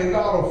the plan,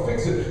 God will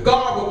fix it?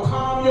 God will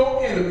calm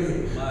your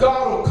enemy.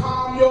 God will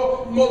calm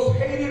your most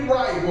hated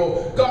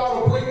rival.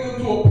 God will bring you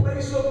to a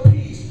place of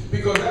peace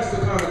because that's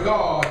the kind of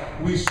God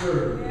we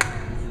serve.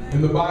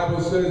 And the Bible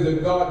says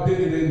that God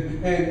did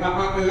it, and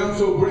I'm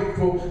so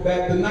grateful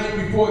that the night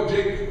before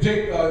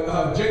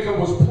Jacob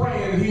was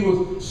praying, and he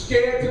was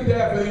scared to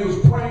death, and he was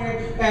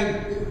praying,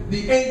 and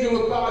the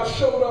angel of God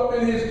showed up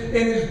in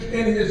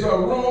his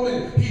room,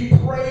 and he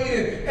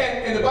prayed,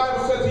 and the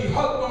Bible says he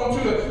hugged on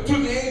to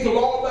the angel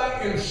all night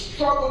and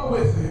struggled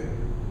with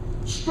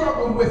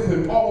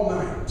him all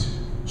night.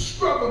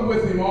 Struggled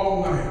with him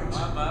all night.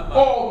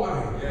 All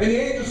night. And the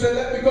angel said,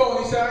 let me go.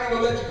 And he said, I ain't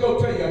going to let you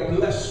go till you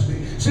bless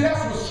me. See,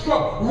 that's what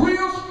struggle.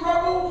 Real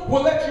struggle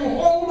will let you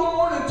hold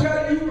on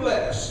until you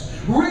bless.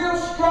 Real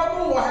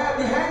struggle will have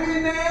you hanging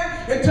in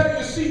there until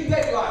you see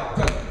daylight.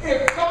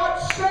 If God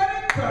said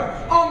it,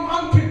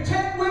 I'm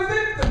content with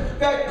it,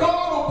 that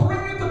God will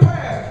bring it to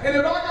pass. And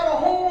if I got to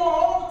hold on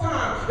all the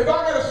time, if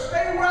I got to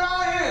stay where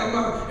I am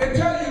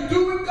until you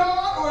do it,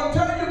 God, or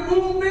until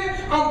you move me,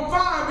 I'm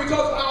fine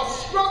because I'll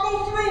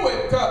struggle through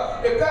it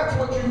if that's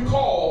what you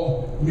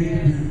call me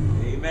to do.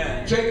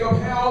 Amen. Jacob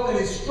held and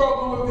he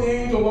struggled with the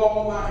angel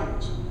all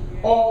night,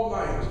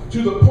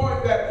 to the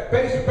point that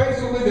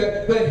basically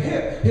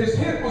his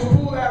hip was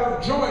pulled out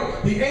of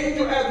joint. The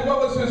angel, as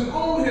well as his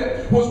own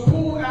hip, was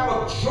pulled out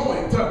of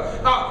joint.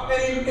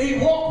 And he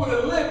walked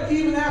with a limp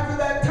even after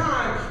that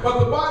time. But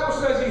the Bible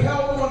says he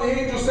held on. The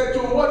angel said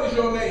to him, what is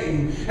your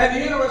name? And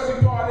the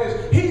interesting part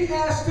is, he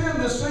asked him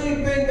the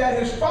same thing that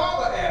his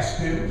father asked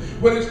him.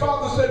 When his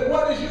father said,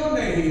 what is your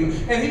name?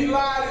 And he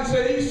lied and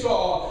said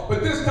Esau.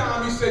 But this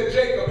time he said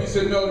Jacob. He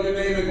said, no, your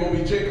name ain't going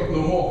to be Jacob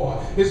no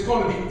more. It's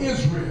going to be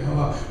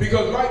Israel.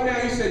 Because right now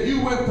he said,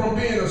 you went from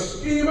being a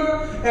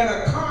schemer and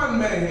a con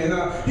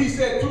man, he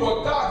said, to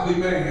a godly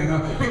man.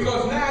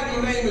 Because now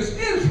your name is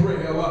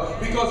Israel.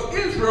 Because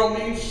Israel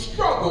means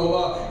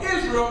struggle.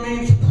 Israel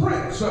means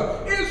prince.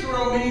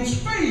 Israel means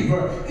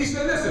favor. He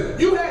said, listen,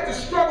 you had to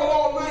struggle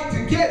all night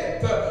to get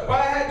it. But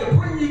I had to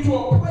bring you to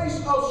a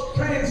place of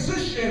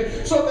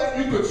transition so that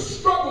you could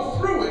struggle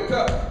through it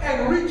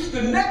and reach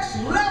the next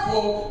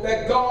level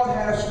that God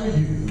has for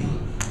you.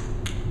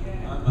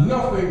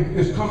 Nothing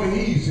is coming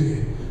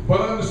easy.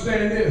 But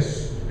understand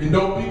this, and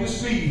don't be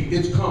deceived,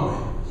 it's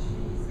coming.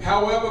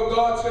 However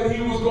God said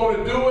he was going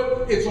to do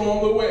it, it's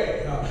on the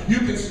way. You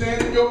can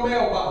stand in your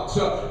mailbox.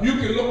 You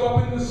can look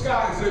up in the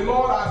sky and say,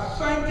 Lord, I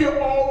thank you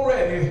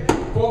already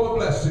for the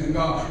blessing.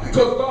 Because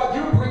God,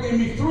 you're bringing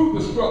me through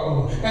the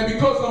struggle. And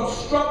because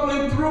I'm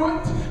struggling through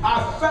it,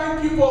 I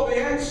thank you for the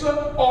answer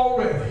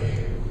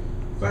already.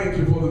 Thank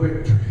you for the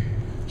victory.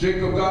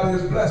 Jacob got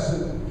his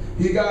blessing.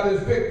 He got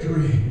his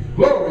victory.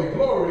 Glory,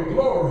 glory,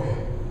 glory.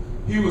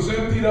 He was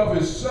emptied of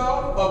his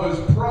self, of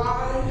his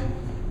pride,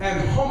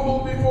 and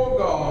humbled before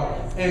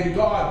God. And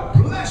God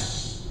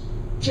blessed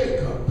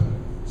Jacob.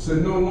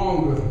 Said, no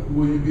longer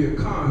will you be a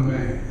con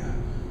man.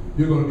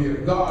 You're going to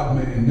be a God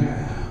man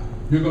now.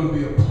 You're going to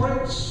be a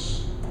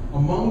prince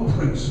among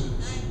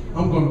princes.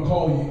 I'm going to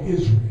call you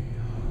Israel.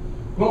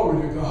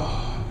 Glory to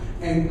God.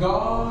 And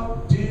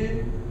God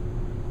did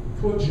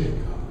for Jacob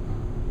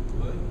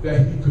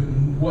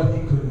what he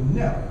could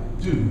never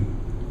do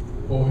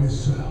for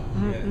himself.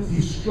 Yes.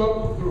 He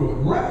struggled through it,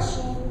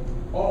 wrestled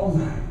all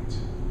night,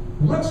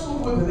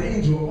 wrestled with an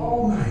angel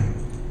all night,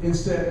 and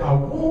said, I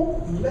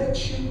won't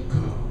let you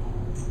go.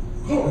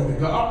 Glory to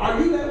God.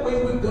 Are you that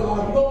way with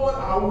God? Lord,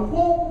 I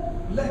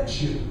won't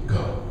let you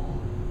go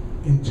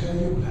until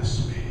you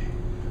bless me.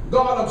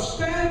 God, I'm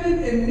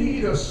standing in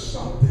need of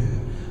something.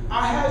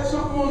 I had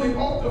something on the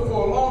altar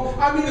for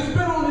it's been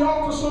on the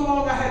altar so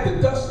long I had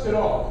to dust it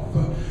off.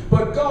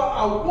 But God,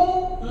 I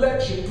won't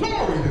let you,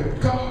 glory to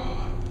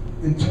God,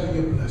 until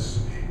you bless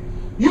me.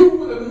 You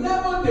would have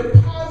never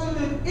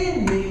deposited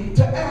in me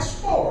to ask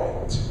for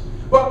it.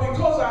 But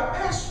because I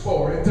asked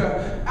for it,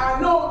 I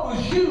know it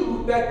was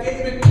you that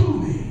gave it to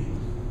me.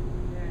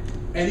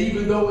 And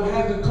even though it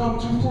hasn't come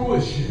to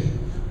fruition,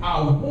 I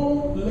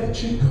won't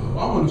let you go.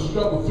 I'm going to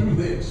struggle through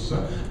this.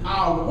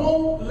 I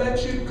won't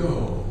let you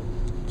go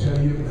till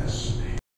you bless me.